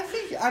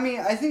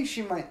 I think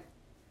she might.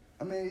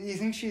 Do you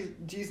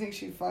think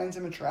she finds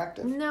him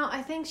attractive? No,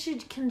 I think she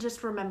can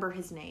just remember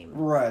his name.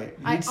 Right.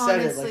 I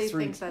honestly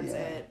think that's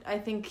it. I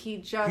think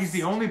he's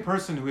the only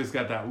person who has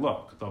got that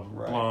look. The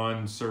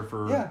blonde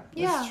surfer. Yeah,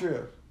 that's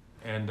true.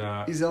 And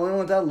he's the only one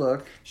with that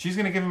look. She's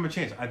going to give him a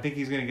chance. I think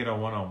he's going to get a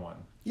one-on-one.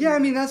 Yeah,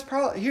 that's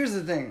probably... Here's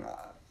the thing.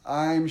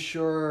 I'm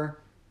sure...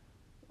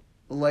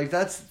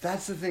 that's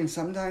the thing.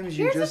 Sometimes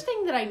Here's the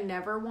thing that I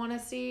never want to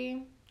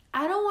see.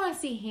 I don't want to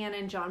see Hannah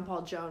and John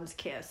Paul Jones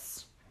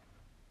kiss.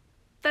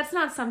 That's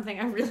not something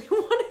I really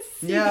want to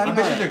see. Yeah, I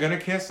bet you they're going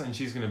to kiss and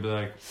she's going to be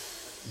like,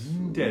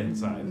 dead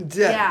inside.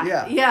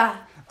 Dead, yeah.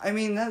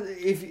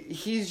 If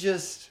he's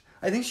just...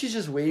 I think she's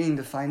just waiting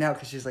to find out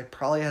because she's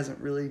probably hasn't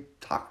really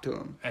talked to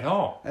him. At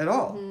all.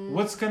 Mm-hmm.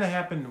 What's going to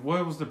happen?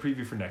 What was the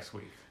preview for next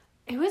week?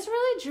 It was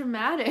really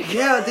dramatic.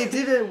 Yeah, they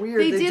did it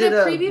weird. They did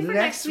a preview for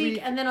next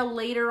week and then a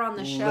later on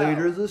the show.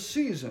 Later this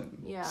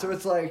season. Yeah. So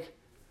it's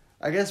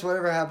I guess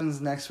whatever happens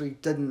next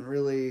week didn't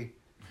really...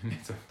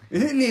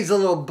 It needs a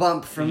little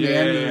bump from the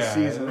end of the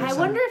season. I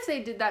wonder if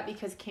they did that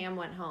because Cam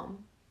went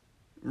home.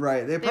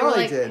 Right, they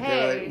probably did.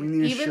 Hey, we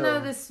need even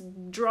though this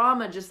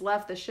drama just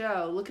left the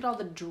show, look at all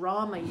the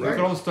drama you Look at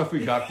all the stuff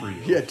we got for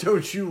you. Yeah,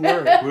 don't you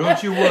worry.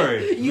 Don't you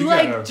worry. You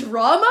like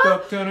drama?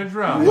 Fuck ton of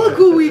drama. Look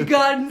what we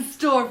got in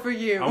store for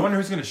you. I wonder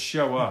who's going to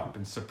show up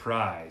and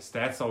surprise.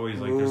 That's always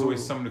like, there's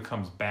always someone who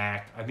comes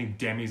back. I think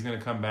Demi's going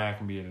to come back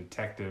and be a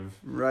detective.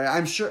 Right,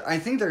 I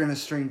think they're going to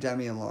string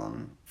Demi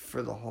along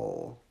for the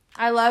whole...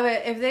 I love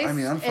it. If they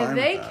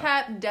with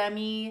kept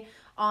Demi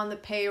on the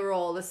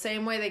payroll the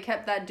same way they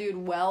kept that dude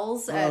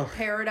Wells at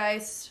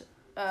Paradise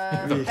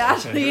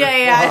Bachelor.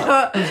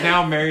 Who's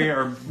now married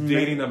or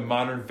dating the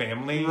Modern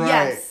Family.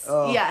 Right.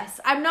 Yes.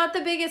 I'm not the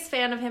biggest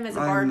fan of him as a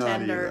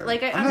bartender.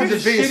 Like I'm not the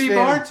shitty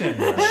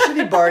bartender.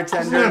 Shitty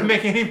bartender. He's not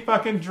making any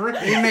fucking drink.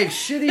 He makes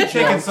shitty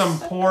taking jokes. some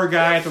poor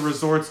guy at the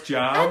resort's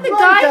job. And the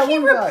guy he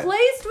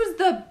replaced was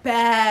the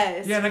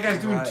best. Yeah, that guy's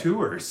doing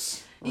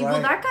tours. Right.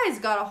 Well, that guy's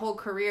got a whole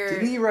career.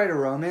 Didn't he write a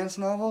romance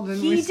novel?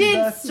 He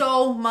did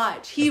so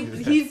much.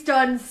 He's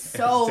done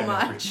so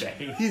much.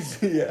 He's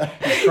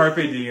carpe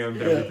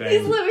diem everything.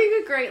 He's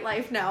living a great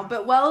life now,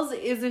 but Wells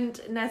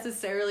isn't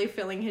necessarily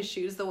filling his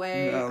shoes the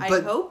way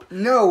I hope.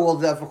 No,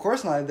 well, of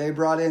course not. They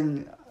brought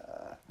in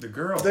the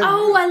girl.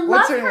 I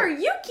love her,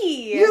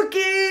 Yuki.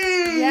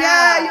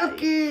 Yeah,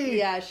 Yuki.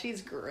 Yeah,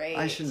 she's great.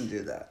 I shouldn't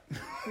do that.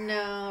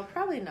 No,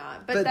 probably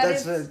not. But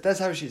that's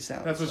how she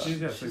sounds. That's what she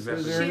does. She's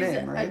exactly. She's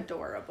name, right?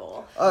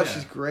 adorable. Oh,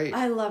 she's great.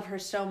 I love her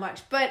so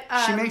much. But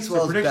she makes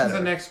Wells predictions better.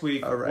 of next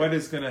week. Right. What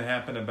is going to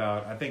happen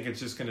about? I think it's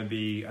just going to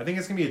be. I think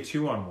it's going to be a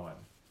 2-on-1.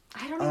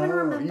 I don't even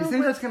remember. You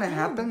think that's going to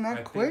happen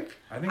that quick?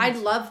 I'd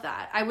love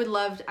that. I would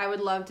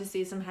love to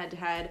see some head to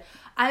head.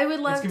 I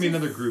would love. It's going to be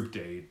another group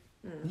date.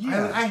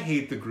 Yeah. I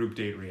hate the group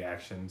date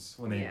reactions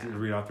when they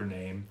read off their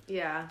name.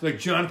 Yeah. It's like,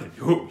 Jonathan,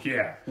 oh,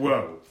 yeah,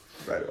 whoa.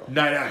 Right on.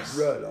 Night ice.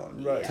 Right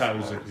on, right.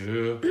 Tyler's like,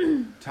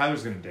 ugh.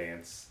 Tyler's going to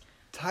dance.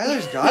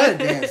 Tyler's got to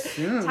dance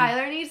soon.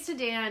 Tyler needs to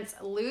dance.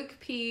 Luke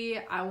P,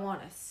 I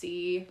want to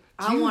see.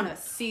 I want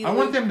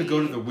them to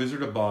go to the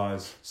Wizard of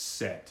Oz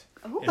set.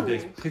 Ooh. And they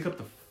pick up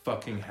the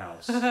fucking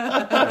house on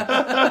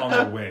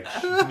the witch.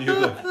 And you're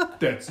like,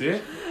 that's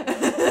it?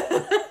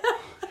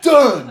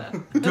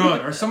 Done.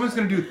 Or someone's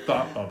gonna do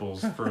thought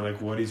bubbles for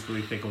like what he's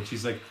really thinking.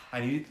 She's like,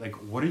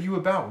 what are you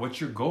about? What's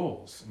your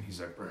goals? And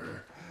he's like,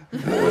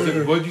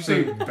 what'd you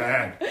say?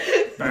 Bad.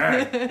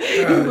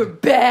 You were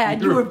bad.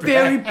 You were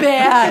very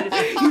bad.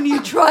 You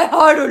need to try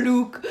harder,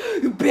 Luke.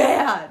 You're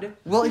bad.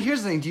 Well,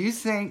 here's the thing. Do you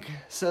think,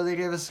 so they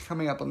gave us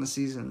coming up on the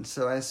season,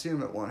 so I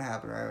assume it won't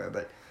happen right away,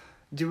 but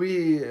do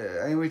we,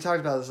 we talked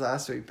about this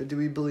last week, but do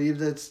we believe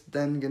that it's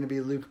then going to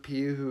be Luke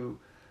P who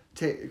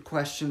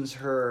questions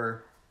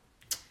her...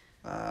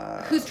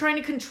 who's trying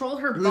to control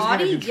her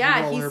body?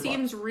 He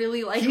seems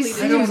really likely to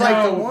seems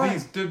like the one.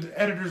 The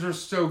editors are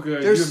so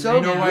good. They're you have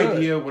no good.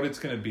 idea what it's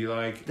going to be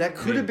like. That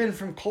could have been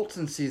from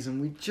Colton's season.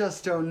 We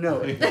just don't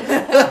know. Maybe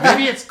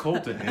it's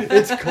Colton.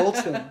 It's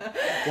Colton.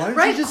 Why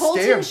did you just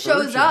Colton stay a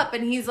shows virgin? up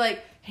and he's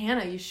like,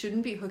 Hannah, you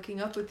shouldn't be hooking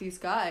up with these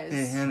guys.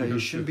 Hey, Hannah, you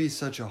shouldn't be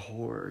such a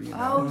whore. You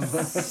know?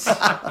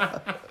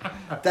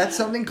 That's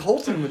something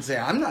Colton would say.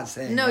 I'm not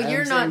saying no, that.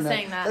 You're not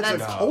saying that. That's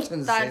what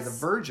Colton say, the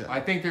virgin. I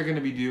think they're going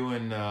to be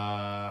doing,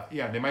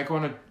 they might go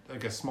on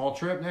a small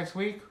trip next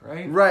week,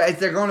 right? Right,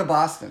 they're going to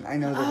Boston. I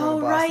know they're going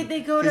to Boston. Right,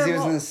 they go to... Because he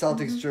was in the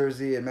Celtics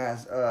jersey at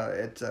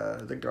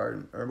the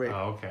Garden. Or wait,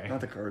 okay.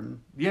 Not the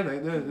Garden. Yeah, the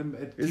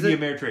TD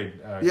Ameritrade.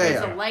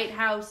 It's a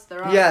lighthouse.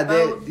 They're on a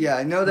boat.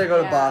 I know they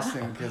go to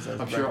Boston. Because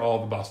I'm sure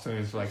all the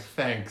Bostonians are like,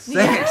 thanks.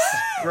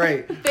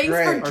 Great. Thanks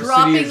for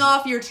dropping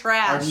off your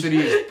trash. Our city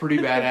is pretty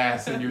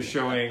badass, and you're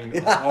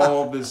showing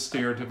all this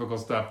stereotypical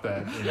stuff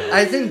that,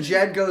 I think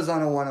Jed goes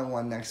on a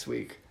one-on-one next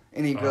week.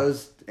 And he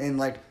goes and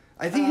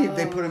I think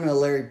they put him in a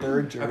Larry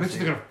Bird jersey. I bet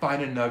they're going to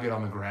find a nugget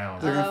on the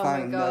ground. They're going to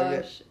find a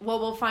nugget. Well,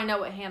 we'll find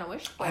out what Hannah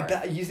wished for. I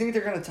bet. You think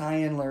they're going to tie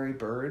in Larry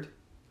Bird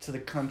to the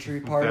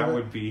country part of it? That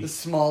would be. The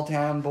small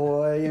town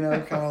boy,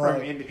 kind of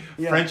like...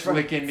 French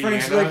Lick, Indiana.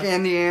 French Lick,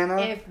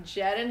 Indiana. If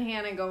Jed and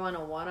Hannah go on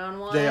a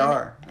one-on-one... They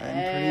are. I'm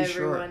pretty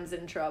sure. Everyone's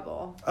in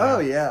trouble. Oh,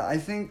 yeah. I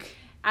think...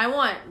 I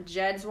want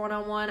Jed's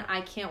one-on-one.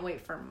 I can't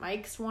wait for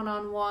Mike's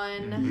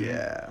one-on-one.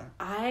 Yeah.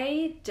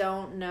 I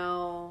don't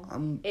know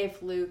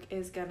if Luke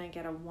is going to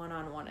get a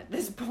one-on-one at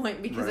this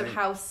point because of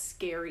how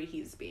scary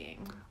he's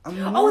being.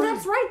 Oh,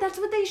 that's right. That's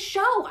what they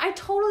show. I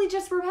totally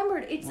just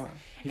remembered. He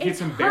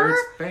gets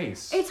embarrassed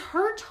face. It's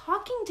her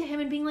talking to him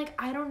and being like,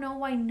 I don't know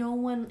why no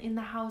one in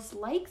the house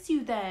likes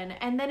you then.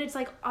 And then it's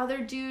like other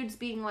dudes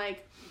being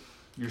like...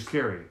 You're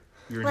scary.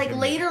 You're like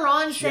later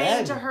on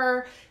saying to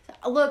her,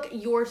 look,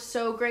 you're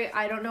so great.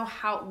 I don't know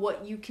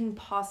what you can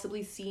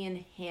possibly see in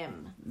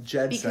him.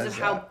 Jed because of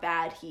how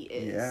bad he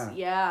is.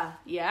 Yeah.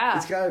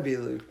 It's got to be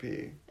Luke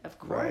P. Of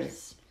course. Right.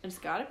 It's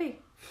got to be.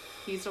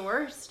 He's the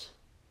worst.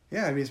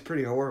 Yeah, he's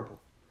pretty horrible.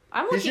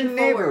 I'm looking He's your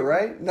neighbor,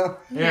 right? No.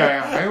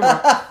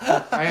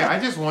 Yeah. I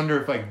just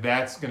wonder if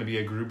that's going to be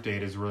a group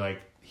date is where they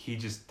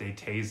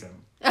tase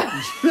him.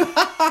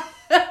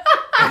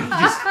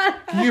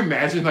 Can you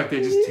imagine, like,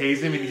 they just tase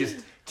him and he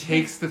just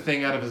takes the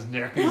thing out of his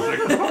neck and he's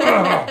like,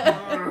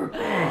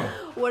 ugh.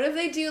 What if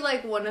they do,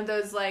 like, one of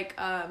those, like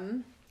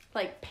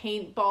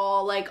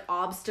paintball, like,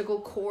 obstacle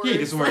course? Yeah, he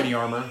doesn't wear any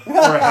armor or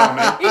a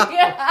helmet.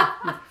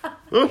 Yeah.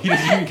 He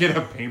doesn't even get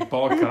a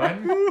paintball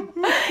gun.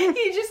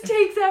 He just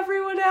takes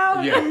everyone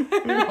out. Yeah.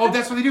 Oh,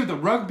 that's what they do, the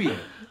rugby.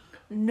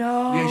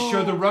 No. They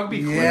show the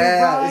rugby clip.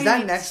 Yeah, Right. is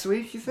that next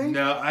week? You think?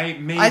 No,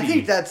 maybe. I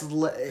think that's.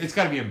 It's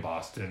got to be in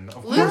Boston.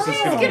 Of Lucy's course,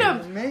 it's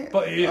gonna- be.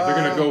 But they're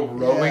gonna go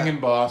rowing yeah. in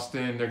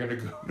Boston. They're gonna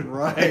go.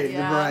 Right,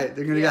 Yeah. right.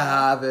 They're gonna get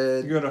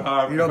Harvard. You go to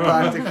Harvard. You don't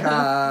park the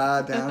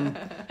car down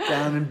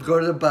and go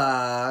to the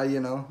bar. You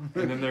know.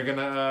 And then they're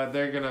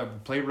gonna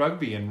play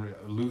rugby, and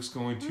Luke's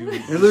going to.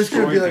 And Luke's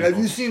gonna be destroy like, "Have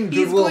people. you seen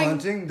He's Good Will going-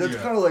 Hunting? That's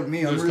Yeah. kind of like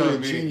me. I'm Luke's really a gonna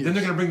be- genius." Then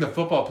they're gonna bring the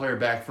football player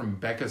back from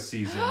Becca's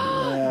season.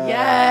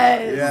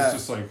 Yes. Yeah. It's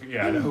just like,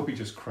 yeah, I hope he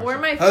just crushes. Or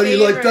my How do you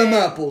favorite. like them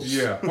apples?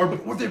 Yeah. Or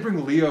if they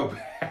bring Leo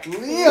back.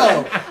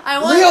 Leo. I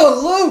want. Leo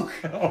and Luke.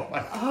 Oh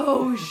my.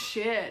 Oh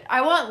shit!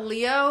 I want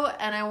Leo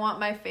and I want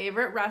my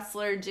favorite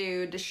wrestler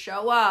dude to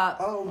show up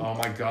Oh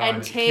my God.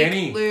 and take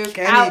Kenny. Luke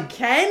Kenny. out.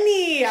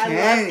 Kenny, I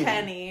Kenny. love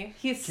Kenny.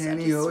 He's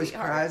Kenny such a always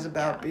sweetheart. cries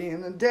about Yeah.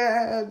 being a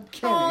dad.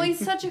 Kenny. Oh, he's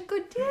such a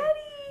good daddy.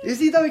 Is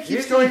he though? He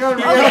keeps Is going he? on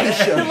reality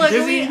Okay, shows. look,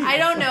 Is he? I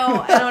don't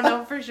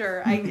know for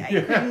sure.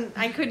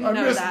 I couldn't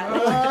know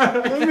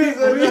that.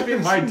 Let me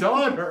be my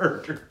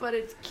daughter. But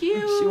it's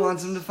cute. She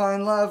wants him to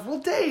find love. We'll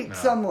date No.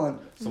 someone.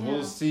 So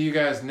we'll see you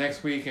guys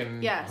next week,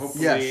 and Yes.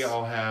 hopefully Yes.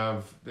 I'll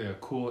have the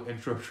cool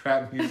intro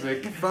trap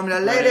music From the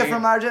lady ready.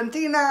 from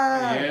Argentina.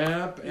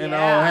 Yep, and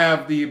Yeah. I'll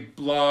have the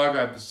blog.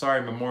 I'm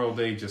sorry, Memorial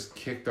Day just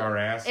kicked our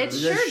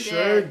asses. It They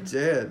sure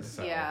did.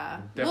 So, Yeah,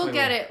 definitely we'll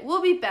get it.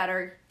 We'll be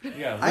better.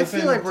 Yeah, I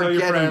feel like we're tell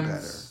your getting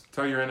friends,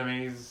 tell your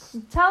enemies.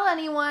 Tell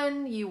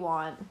anyone you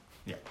want.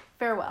 Yeah.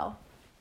 Farewell.